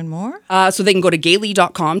go to learn more? So they can go to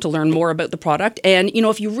gailey.com to learn more about the product. And,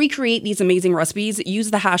 if you recreate these amazing recipes,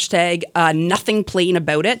 use the hashtag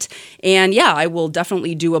 #nothingplainabout And I will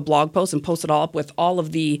definitely do a blog post and post it all up with all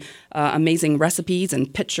of the amazing recipes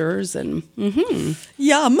and pictures. And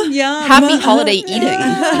Yum. Happy holiday eating.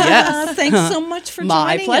 Yes. Thanks so much for joining us.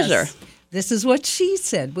 My pleasure. This is What She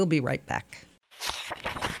Said. We'll be right back.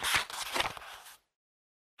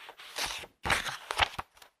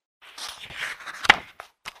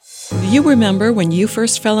 You remember when you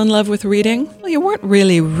first fell in love with reading? Well, you weren't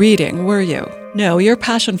really reading, were you? No, your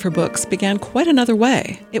passion for books began quite another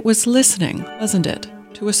way. It was listening, wasn't it?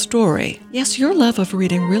 To a story. Yes, your love of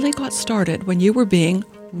reading really got started when you were being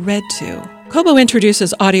read to. Kobo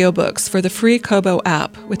introduces audiobooks for the free Kobo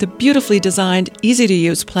app with a beautifully designed,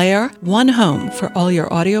 easy-to-use player, one home for all your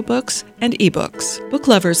audiobooks and ebooks. Book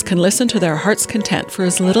lovers can listen to their heart's content for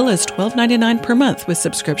as little as $12.99 per month with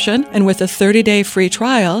subscription, and with a 30-day free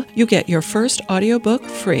trial, you get your first audiobook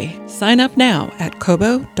free. Sign up now at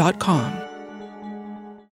kobo.com.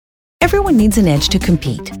 Everyone needs an edge to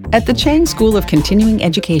compete. At the Chang School of Continuing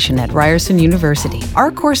Education at Ryerson University,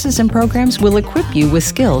 our courses and programs will equip you with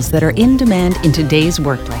skills that are in demand in today's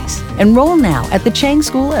workplace. Enroll now at the Chang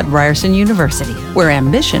School at Ryerson University, where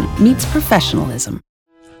ambition meets professionalism.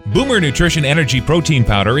 Boomer Nutrition Energy Protein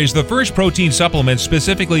Powder is the first protein supplement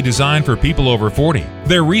specifically designed for people over 40.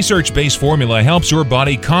 Their research-based formula helps your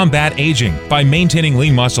body combat aging by maintaining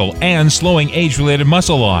lean muscle and slowing age-related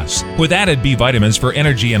muscle loss. With added B vitamins for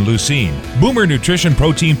energy and leucine, Boomer Nutrition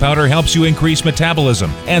Protein Powder helps you increase metabolism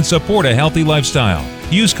and support a healthy lifestyle.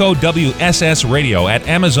 Use code WSSRadio at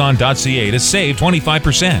Amazon.ca to save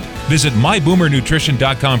 25%. Visit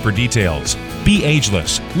myboomernutrition.com for details. Be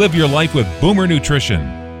ageless. Live your life with Boomer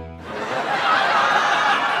Nutrition.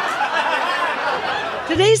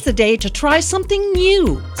 Today's the day to try something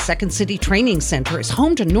new. Second City Training Center is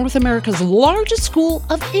home to North America's largest school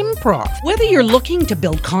of improv. Whether you're looking to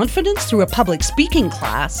build confidence through a public speaking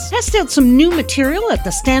class, test out some new material at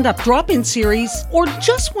the stand-up drop-in series, or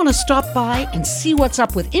just want to stop by and see what's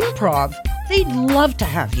up with improv, they'd love to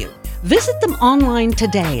have you. Visit them online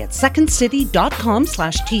today at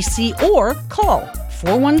secondcity.com/TC or call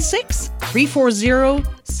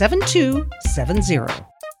 416-340-7270.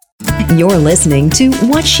 You're listening to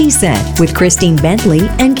What She Said with Christine Bentley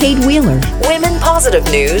and Kate Wheeler. Women positive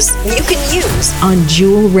news you can use on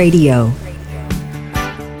Jewel Radio.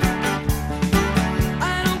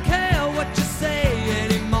 I don't care what you say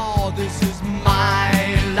anymore. This is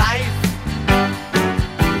my life.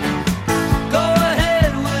 Go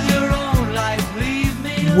ahead with your own life. Leave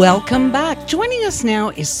me. Welcome back Joining us now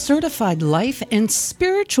is certified life and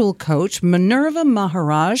spiritual coach Minerva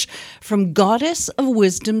Maharaj from Goddess of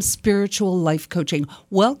Wisdom Spiritual Life Coaching.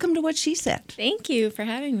 Welcome to What She Said. Thank you for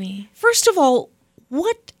having me. First of all,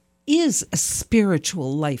 what is a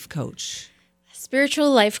spiritual life coach? A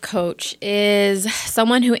spiritual life coach is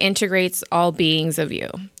someone who integrates all beings of you.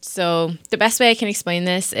 So the best way I can explain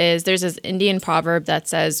this is there's this Indian proverb that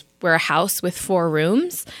says we're a house with 4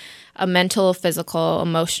 rooms. A mental, physical,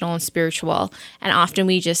 emotional, and spiritual. And often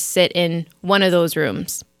we just sit in one of those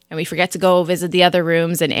rooms and we forget to go visit the other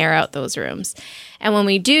rooms and air out those rooms. And when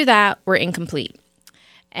we do that, we're incomplete.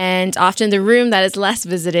 And often the room that is less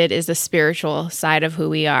visited is the spiritual side of who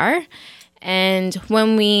we are. And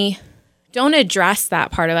when we don't address that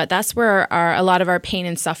part of it, that's where a lot of our pain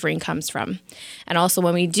and suffering comes from. And also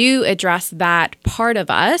when we do address that part of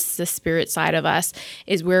us, the spirit side of us,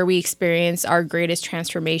 is where we experience our greatest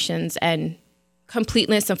transformations and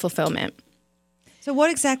completeness and fulfillment. So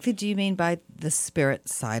what exactly do you mean by the spirit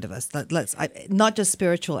side of us? Not just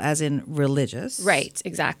spiritual as in religious. Right,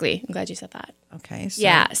 exactly. I'm glad you said that. Okay.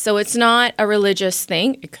 Yeah, so it's not a religious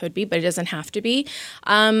thing. It could be, but it doesn't have to be.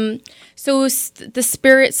 So the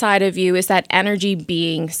spirit side of you is that energy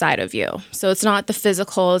being side of you. So it's not the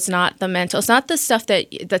physical, it's not the mental, it's not the stuff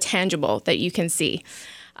the tangible that you can see.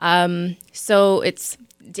 So it's,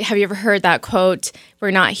 have you ever heard that quote,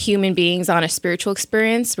 we're not human beings on a spiritual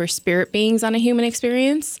experience, we're spirit beings on a human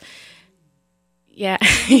experience? Yeah.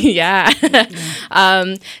 Yeah.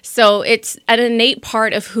 So it's an innate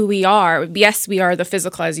part of who we are. Yes, we are the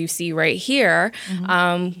physical, as you see right here.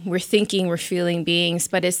 Mm-hmm. We're thinking, we're feeling beings,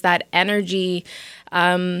 but it's that energy,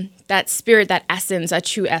 that spirit, that essence, that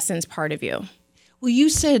true essence part of you. Well, you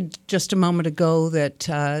said just a moment ago that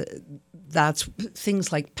that's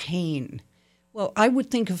things like pain. Well, I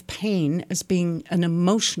would think of pain as being an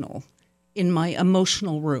emotional, in my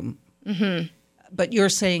emotional room. Mm-hmm. But you're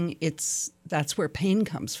saying that's where pain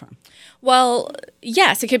comes from. Well,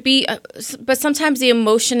 yes, it could be, but sometimes the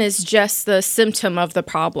emotion is just the symptom of the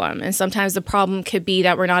problem. And sometimes the problem could be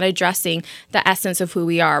that we're not addressing the essence of who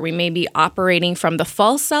we are. We may be operating from the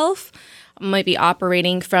false self, might be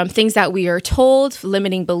operating from things that we are told,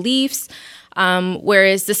 limiting beliefs.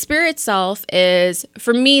 Whereas the spirit self is,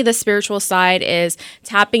 for me, the spiritual side is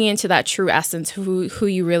tapping into that true essence, who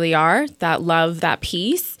you really are, that love, that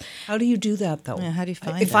peace. How do you do that, though? Yeah, how do you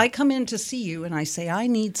find If I come in to see you and I say, I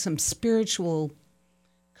need some spiritual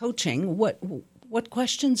coaching, what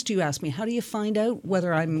questions do you ask me? How do you find out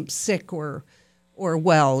whether I'm sick or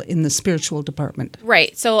well in the spiritual department?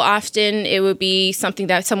 Right. So often it would be something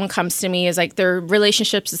that someone comes to me is like their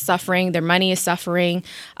relationships is suffering, their money is suffering,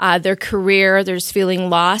 their career, there's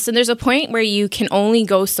feeling lost. And there's a point where you can only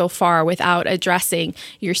go so far without addressing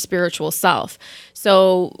your spiritual self.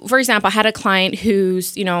 So, for example, I had a client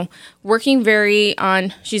who's, working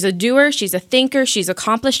she's a doer, she's a thinker, she's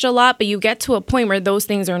accomplished a lot, but you get to a point where those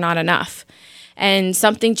things are not enough. And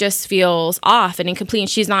something just feels off and incomplete, and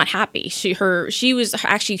she's not happy. She was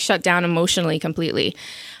actually shut down emotionally completely.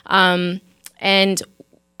 And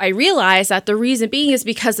I realized that the reason being is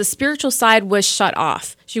because the spiritual side was shut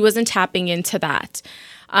off. She wasn't tapping into that.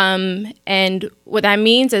 And what that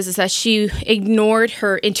means is that she ignored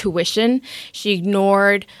her intuition. She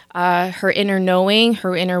ignored her inner knowing,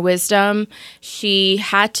 her inner wisdom. She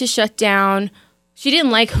had to shut down. She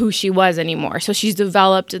didn't like who she was anymore. So she's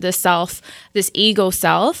developed this ego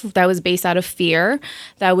self that was based out of fear,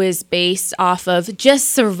 that was based off of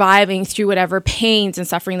just surviving through whatever pains and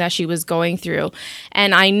suffering that she was going through.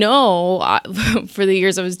 And I know for the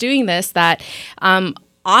years I was doing this that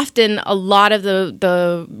often a lot of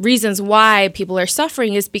the reasons why people are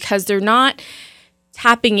suffering is because they're not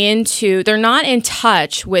they're not in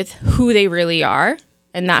touch with who they really are.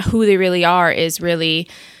 And that who they really are is really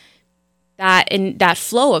that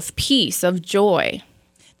flow of peace, of joy.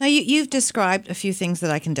 Now, you've described a few things that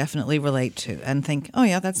I can definitely relate to and think, oh,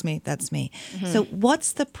 yeah, that's me. Mm-hmm. So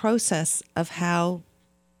what's the process of how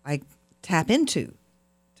I tap into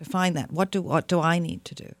to find that? What do I need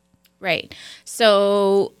to do? Right.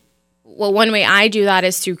 So, one way I do that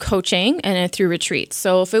is through coaching and through retreats.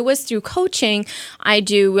 So if it was through coaching,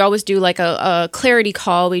 we always do like a clarity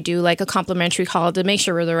call. We do like a complimentary call to make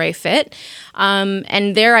sure we're the right fit.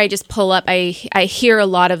 And there I just pull up, I hear a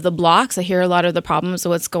lot of the blocks. I hear a lot of the problems of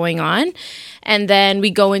what's going on. And then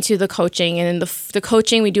we go into the coaching. And in the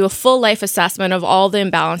coaching, we do a full life assessment of all the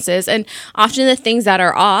imbalances. And often the things that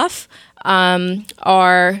are off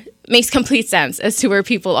are makes complete sense as to where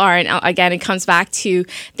people are. And again, it comes back to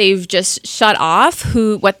they've just shut off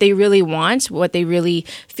what they really want, what they really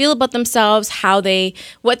feel about themselves,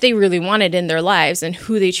 what they really wanted in their lives and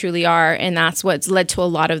who they truly are. And that's what's led to a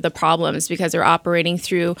lot of the problems, because they're operating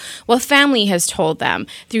through what family has told them,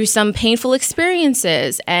 through some painful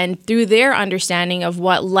experiences, and through their understanding of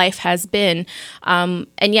what life has been. And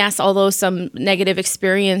yes, although some negative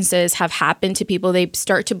experiences have happened to people, they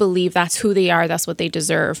start to believe that's who they are, that's what they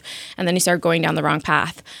deserve. And then you start going down the wrong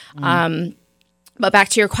path. But back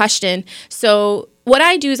to your question. So what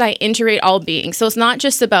I do is I integrate all beings. So it's not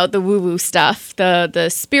just about the woo-woo stuff. The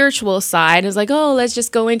spiritual side is like, oh, let's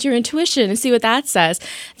just go into your intuition and see what that says.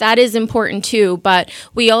 That is important too. But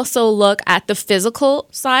we also look at the physical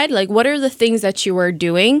side. Like, what are the things that you are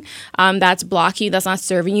doing that's blocking you, that's not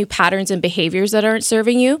serving you, patterns and behaviors that aren't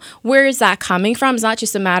serving you? Where is that coming from? It's not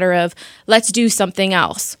just a matter of, let's do something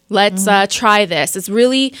else. Let's try this. It's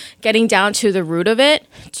really getting down to the root of it,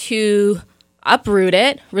 to uproot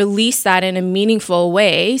it, release that in a meaningful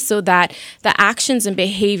way so that the actions and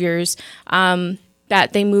behaviors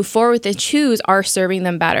that they move forward with and choose are serving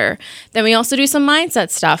them better. Then we also do some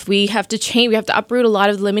mindset stuff. We have to change, we have to uproot a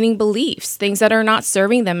lot of limiting beliefs, things that are not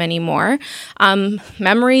serving them anymore,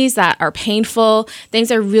 memories that are painful, things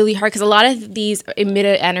that are really hard, because a lot of these emit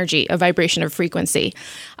an energy, a vibration of frequency,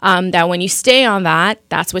 that when you stay on that,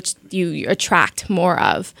 that's what you attract more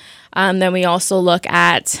of. Then we also look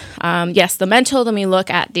at, the mental, then we look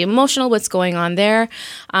at the emotional, what's going on there.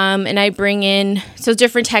 And I bring in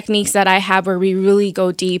different techniques that I have where we really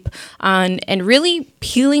go deep on and really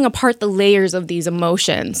peeling apart the layers of these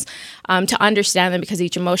emotions to understand them, because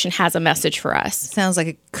each emotion has a message for us. Sounds like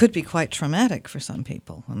it could be quite traumatic for some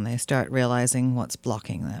people when they start realizing what's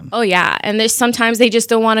blocking them. Oh, yeah. And there's sometimes they just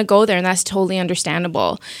don't want to go there, and that's totally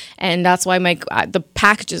understandable. And that's why the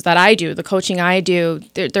packages that I do, the coaching I do,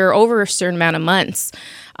 they're over a certain amount of months.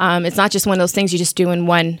 It's not just one of those things you just do in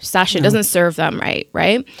one session. It doesn't serve them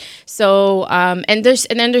right? So, and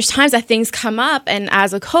then there's times that things come up, and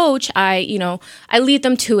as a coach, I lead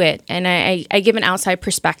them to it, and I give an outside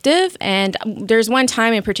perspective. And there's one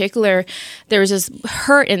time in particular, there was this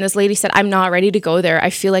hurt, and this lady said, "I'm not ready to go there. I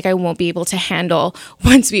feel like I won't be able to handle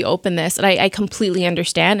once we open this." And I completely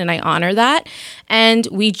understand, and I honor that. And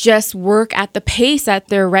we just work at the pace that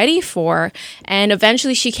they're ready for. And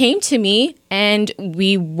eventually she came to me, and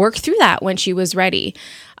we worked through that when she was ready.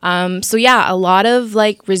 A lot of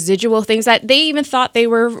residual things that they even thought they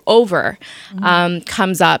were over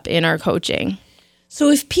comes up in our coaching. So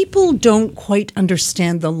if people don't quite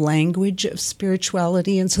understand the language of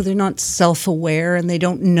spirituality, and so they're not self-aware and they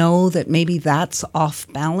don't know that maybe that's off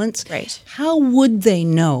balance, right? How would they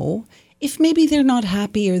know if maybe they're not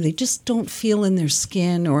happy, or they just don't feel in their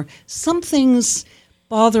skin, or something's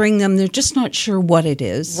bothering them, they're just not sure what it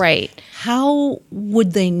is? Right. How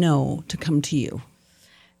would they know to come to you?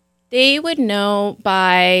 They would know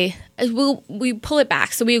by, we pull it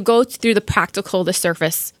back. So we go through the practical, the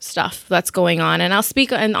surface stuff that's going on. And I'll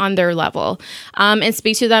speak on their level and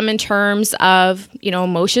speak to them in terms of,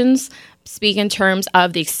 emotions, speak in terms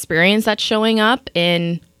of the experience that's showing up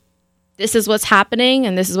in this is what's happening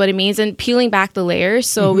and this is what it means, and peeling back the layers.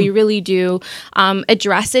 So we really do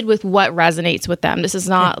address it with what resonates with them. This is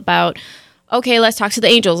not about, okay, let's talk to the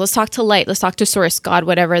angels, let's talk to light, let's talk to source, God,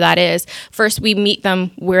 whatever that is. First, we meet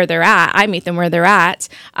them where they're at. I meet them where they're at.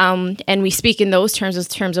 And we speak in those terms, as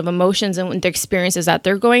terms of emotions and the experiences that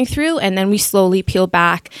they're going through. And then we slowly peel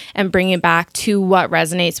back and bring it back to what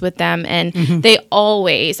resonates with them. And they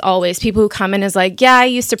always, people who come in is like, yeah, I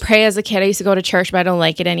used to pray as a kid. I used to go to church, but I don't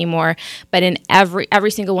like it anymore. But in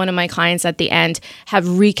every single one of my clients at the end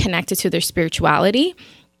have reconnected to their spirituality.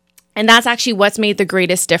 And that's actually what's made the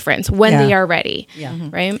greatest difference when they are ready,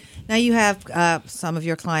 right? Now, you have some of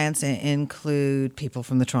your clients include people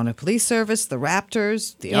from the Toronto Police Service, the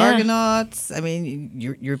Raptors, the Argonauts. I mean,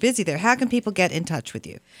 you're busy there. How can people get in touch with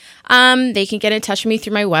you? They can get in touch with me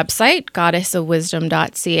through my website,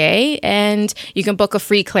 goddessofwisdom.ca, and you can book a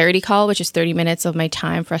free clarity call, which is 30 minutes of my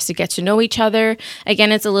time for us to get to know each other.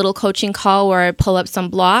 Again, it's a little coaching call where I pull up some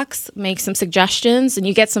blocks, make some suggestions, and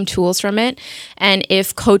you get some tools from it. And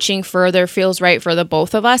if coaching further feels right for the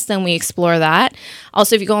both of us, then we explore that.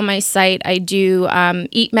 Also, if you go on my site, I do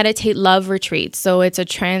Eat, Meditate, Love retreats. So it's a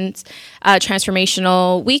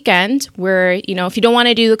transformational weekend where, if you don't want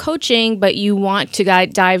to do the coaching, but you want to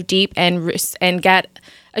dive deep and get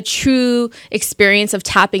a true experience of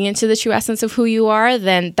tapping into the true essence of who you are,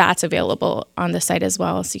 then that's available on the site as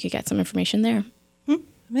well. So you could get some information there.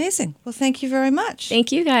 Amazing. Well, thank you very much.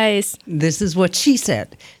 Thank you, guys. This is What She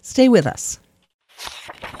Said. Stay with us.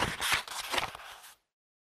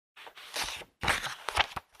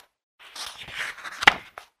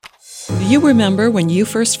 You remember when you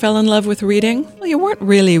first fell in love with reading? Well, you weren't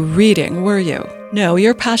really reading, were you? No,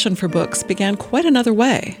 your passion for books began quite another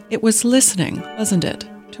way. It was listening, wasn't it?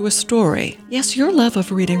 To a story. Yes, your love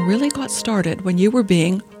of reading really got started when you were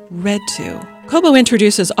being read to. Kobo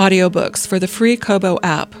introduces audiobooks for the free Kobo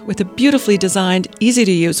app with a beautifully designed,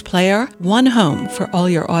 easy-to-use player, one home for all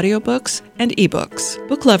your audiobooks and ebooks.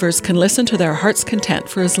 Book lovers can listen to their heart's content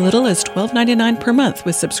for as little as $12.99 per month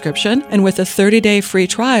with subscription, and with a 30-day free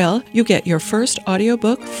trial, you get your first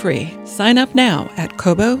audiobook free. Sign up now at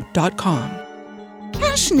kobo.com.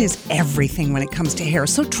 Passion is everything when it comes to hair,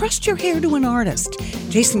 so trust your hair to an artist.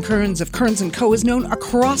 Jason Kearns of Kearns & Co. is known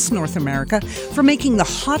across North America for making the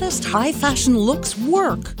hottest high-fashion looks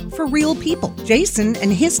work for real people. Jason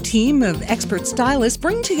and his team of expert stylists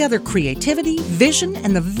bring together creativity, vision,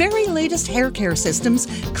 and the very latest hair care systems,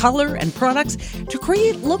 color, and products to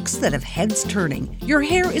create looks that have heads turning. Your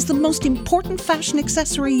hair is the most important fashion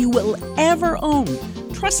accessory you will ever own.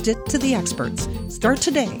 Trust it to the experts. Start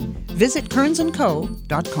today. Visit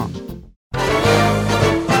kearnsandco.com.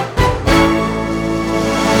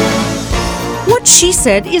 What She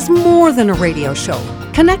Said is more than a radio show.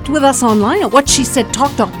 Connect with us online at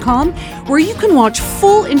whatshesaidtalk.com, where you can watch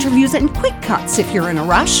full interviews and quick cuts if you're in a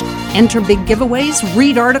rush, enter big giveaways,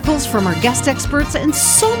 read articles from our guest experts, and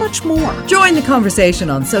so much more. Join the conversation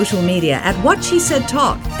on social media at What She Said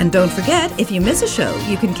Talk. And don't forget, if you miss a show,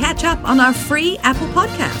 you can catch up on our free Apple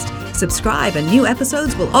podcast. Subscribe and new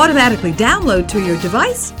episodes will automatically download to your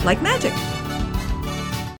device like magic.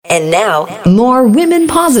 And now, more women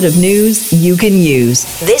positive news you can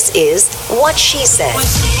use. This is What She Said.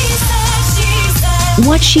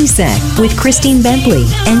 What She Said with Christine Bentley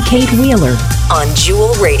and Kate Wheeler on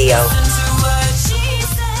Jewel Radio.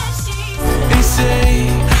 They say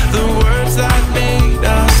the words that made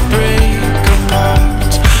us break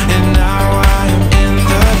apart, and now I am in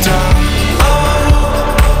the dark.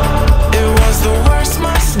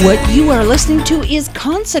 What you are listening to is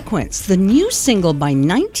Consequence, the new single by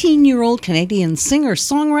 19-year-old Canadian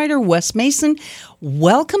singer-songwriter Wes Mason.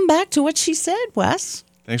 Welcome back to What She Said, Wes.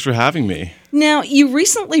 Thanks for having me. Now, you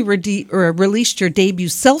recently released your debut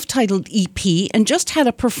self-titled EP and just had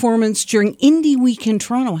a performance during Indie Week in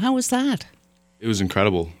Toronto. How was that? It was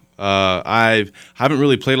incredible. I haven't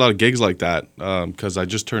really played a lot of gigs like that because I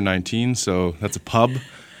just turned 19, so that's a pub.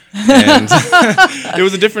 And it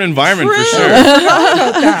was a different environment for sure.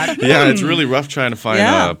 Yeah, it's really rough trying to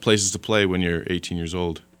find places to play when you're 18 years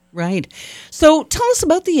old. Right. So tell us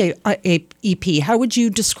about the EP. How would you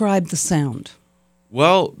describe the sound?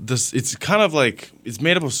 Well, it's kind of like, it's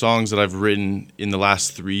made up of songs that I've written in the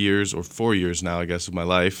last 3 years or 4 years now, I guess, of my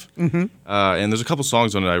life. Mm-hmm. And there's a couple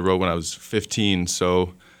songs on it I wrote when I was 15.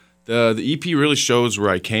 So the EP really shows where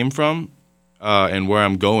I came from and where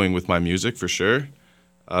I'm going with my music for sure.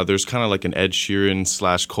 There's kind of like an Ed Sheeran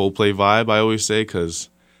 / Coldplay vibe, I always say, because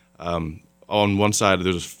on one side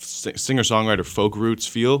there's a singer-songwriter folk roots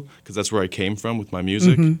feel, because that's where I came from with my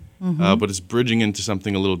music. Mm-hmm. Mm-hmm. But it's bridging into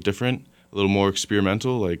something a little different, a little more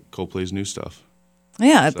experimental, like Coldplay's new stuff.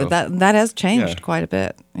 Yeah, so, that has changed quite a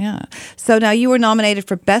bit. Yeah. So now you were nominated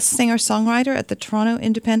for Best Singer-Songwriter at the Toronto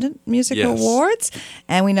Independent Music Awards,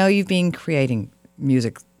 and we know you've been creating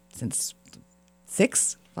music since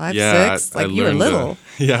 6. 5, 6? Like you were little.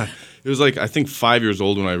 It was like, I think 5 years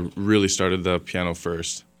old when I really started the piano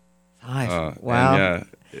first. 5. Wow.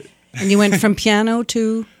 And you went from piano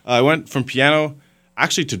to? I went from piano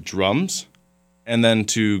actually to drums and then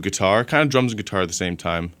to guitar, kind of drums and guitar at the same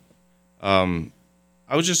time. I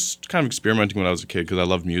was just kind of experimenting when I was a kid because I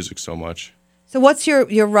loved music so much. So what's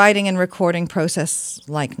your writing and recording process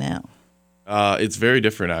like now? It's very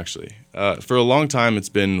different, actually. For a long time, it's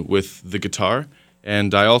been with the guitar.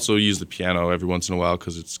 And I also use the piano every once in a while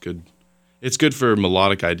because it's good. It's good for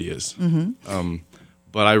melodic ideas. Mm-hmm.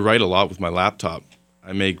 But I write a lot with my laptop.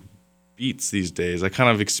 I make beats these days. I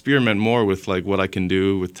kind of experiment more with like what I can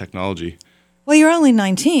do with technology. Well, you're only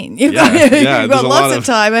 19. You've got lots of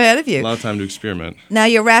time ahead of you. A lot of time to experiment. Now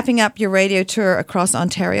you're wrapping up your radio tour across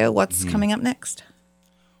Ontario. What's coming up next?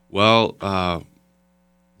 Well,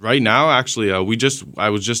 right now, actually, I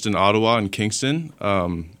was just in Ottawa and Kingston,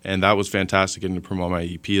 and that was fantastic getting to promote my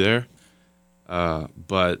EP there.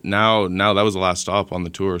 But now that was the last stop on the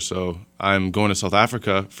tour, so I'm going to South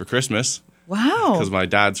Africa for Christmas. Wow! Because my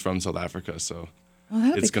dad's from South Africa, so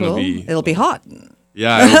it's going to be. It'll be hot.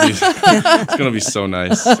 Yeah, it's going to be so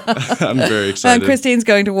nice. I'm very excited. And Christine's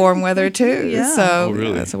going to warm weather too. Yeah. So,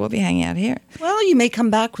 really? So we'll be hanging out here. Well, you may come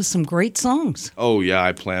back with some great songs. Oh yeah,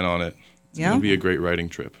 I plan on it. It's going to be a great writing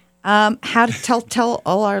trip. How to tell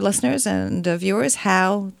all our listeners and viewers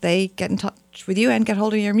how they get in touch with you and get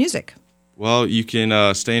hold of your music. Well, you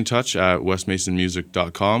can stay in touch at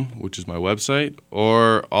westmasonmusic.com, which is my website,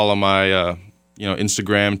 or all of my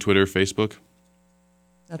Instagram, Twitter, Facebook.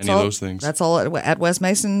 Any of those things. That's all at West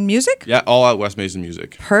Mason Music? Yeah, all at West Mason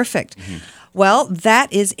Music. Perfect. Mm-hmm. Well,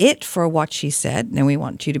 that is it for What She Said. And we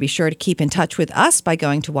want you to be sure to keep in touch with us by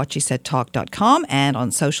going to whatshesaidtalk.com and on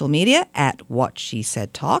social media at What She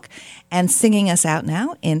Said Talk. And singing us out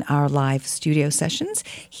now in our live studio sessions,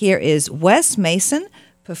 here is Wes Mason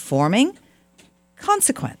performing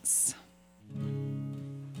Consequence.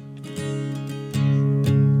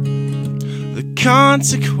 The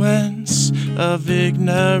consequence of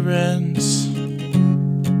ignorance.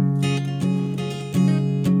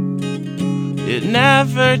 It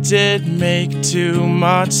never did make too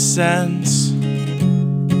much sense.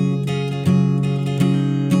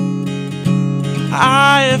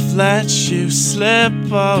 I have let you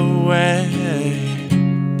slip away.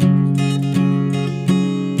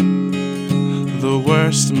 The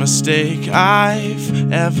worst mistake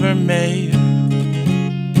I've ever made.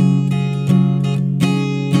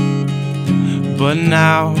 But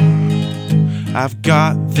now I've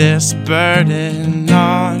got this burden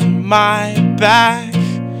on my back,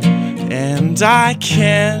 and I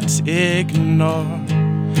can't ignore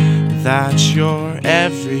that you're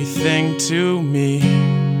everything to me.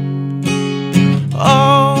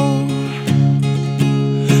 Oh,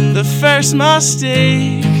 the first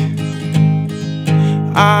mistake,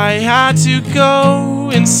 I had to go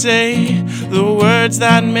and say the words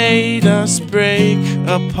that made us break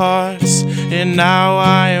apart, and now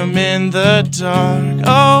I am in the dark.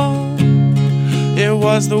 Oh, it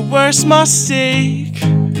was the worst mistake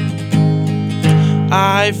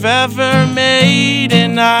I've ever made,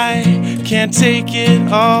 and I can't take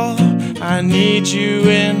it all. I need you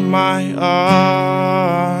in my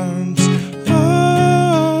arms.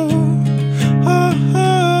 Oh, oh,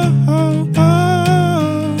 oh, oh,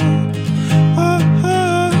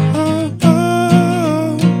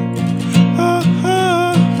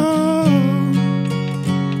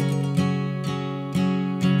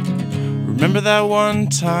 remember that one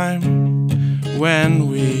time when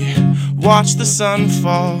we watched the sun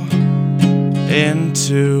fall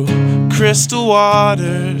into crystal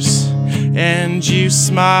waters, and you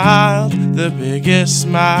smiled the biggest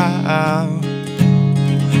smile.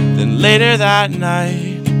 Then later that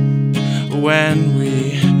night, when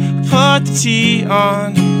we put the tea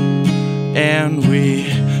on and we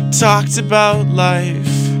talked about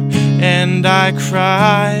life, and I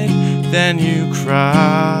cried, then you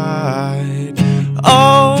cried.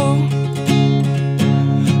 Oh,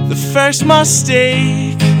 the first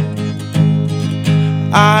mistake,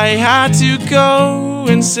 I had to go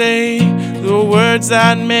and say the words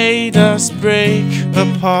that made us break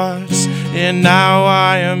apart, and now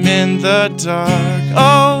I am in the dark.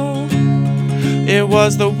 Oh, it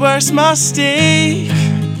was the worst mistake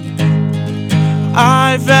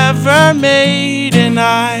I've ever made, and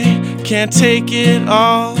I can't take it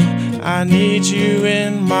all. I need you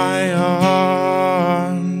in my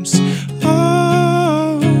arms.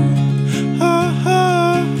 Oh, oh,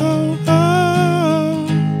 oh, oh, oh,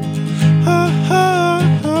 oh, oh,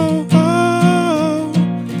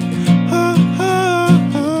 oh, oh.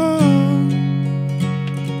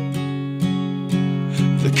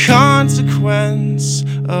 The consequence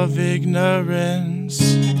of ignorance.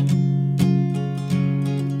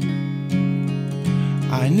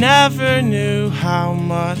 I never knew how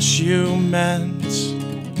much you meant.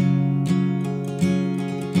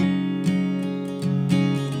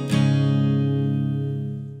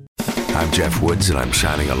 I'm Jeff Woods, and I'm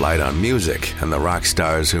shining a light on music and the rock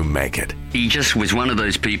stars who make it. He just was one of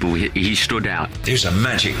those people, he stood out. He was a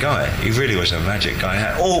magic guy. He really was a magic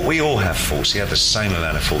guy. We all have faults. He had the same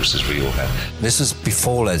amount of faults as we all had. This was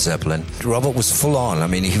before Led Zeppelin. Robert was full on. I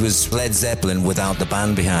mean, he was Led Zeppelin without the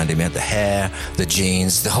band behind him. He had the hair, the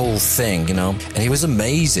jeans, the whole thing, you know, and he was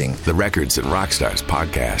amazing. The Records and Rockstars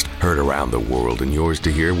podcast, heard around the world and yours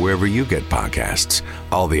to hear wherever you get podcasts.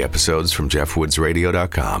 All the episodes from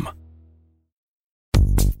jeffwoodsradio.com.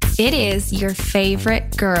 It is your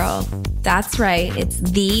favorite girl. That's right, it's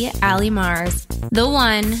the Allie Mars, the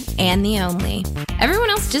one and the only.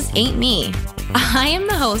 Everyone else just ain't me. I am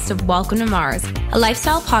the host of Welcome to Mars, a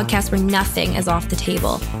lifestyle podcast where nothing is off the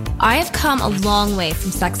table. I have come a long way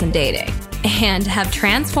from sex and dating and have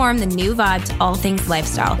transformed the new vibe to all things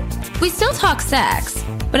lifestyle. We still talk sex,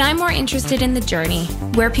 but I'm more interested in the journey,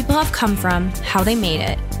 where people have come from, how they made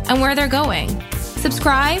it, and where they're going.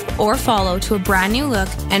 Subscribe or follow to a brand new look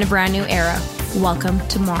and a brand new era. Welcome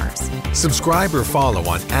to Mars. Subscribe or follow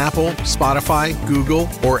on Apple, Spotify, Google,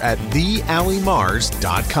 or at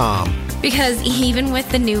theallymars.com. Because even with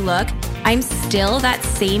the new look, I'm still that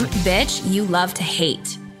same bitch you love to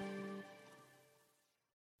hate.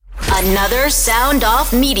 Another Sound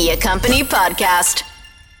Off Media Company podcast.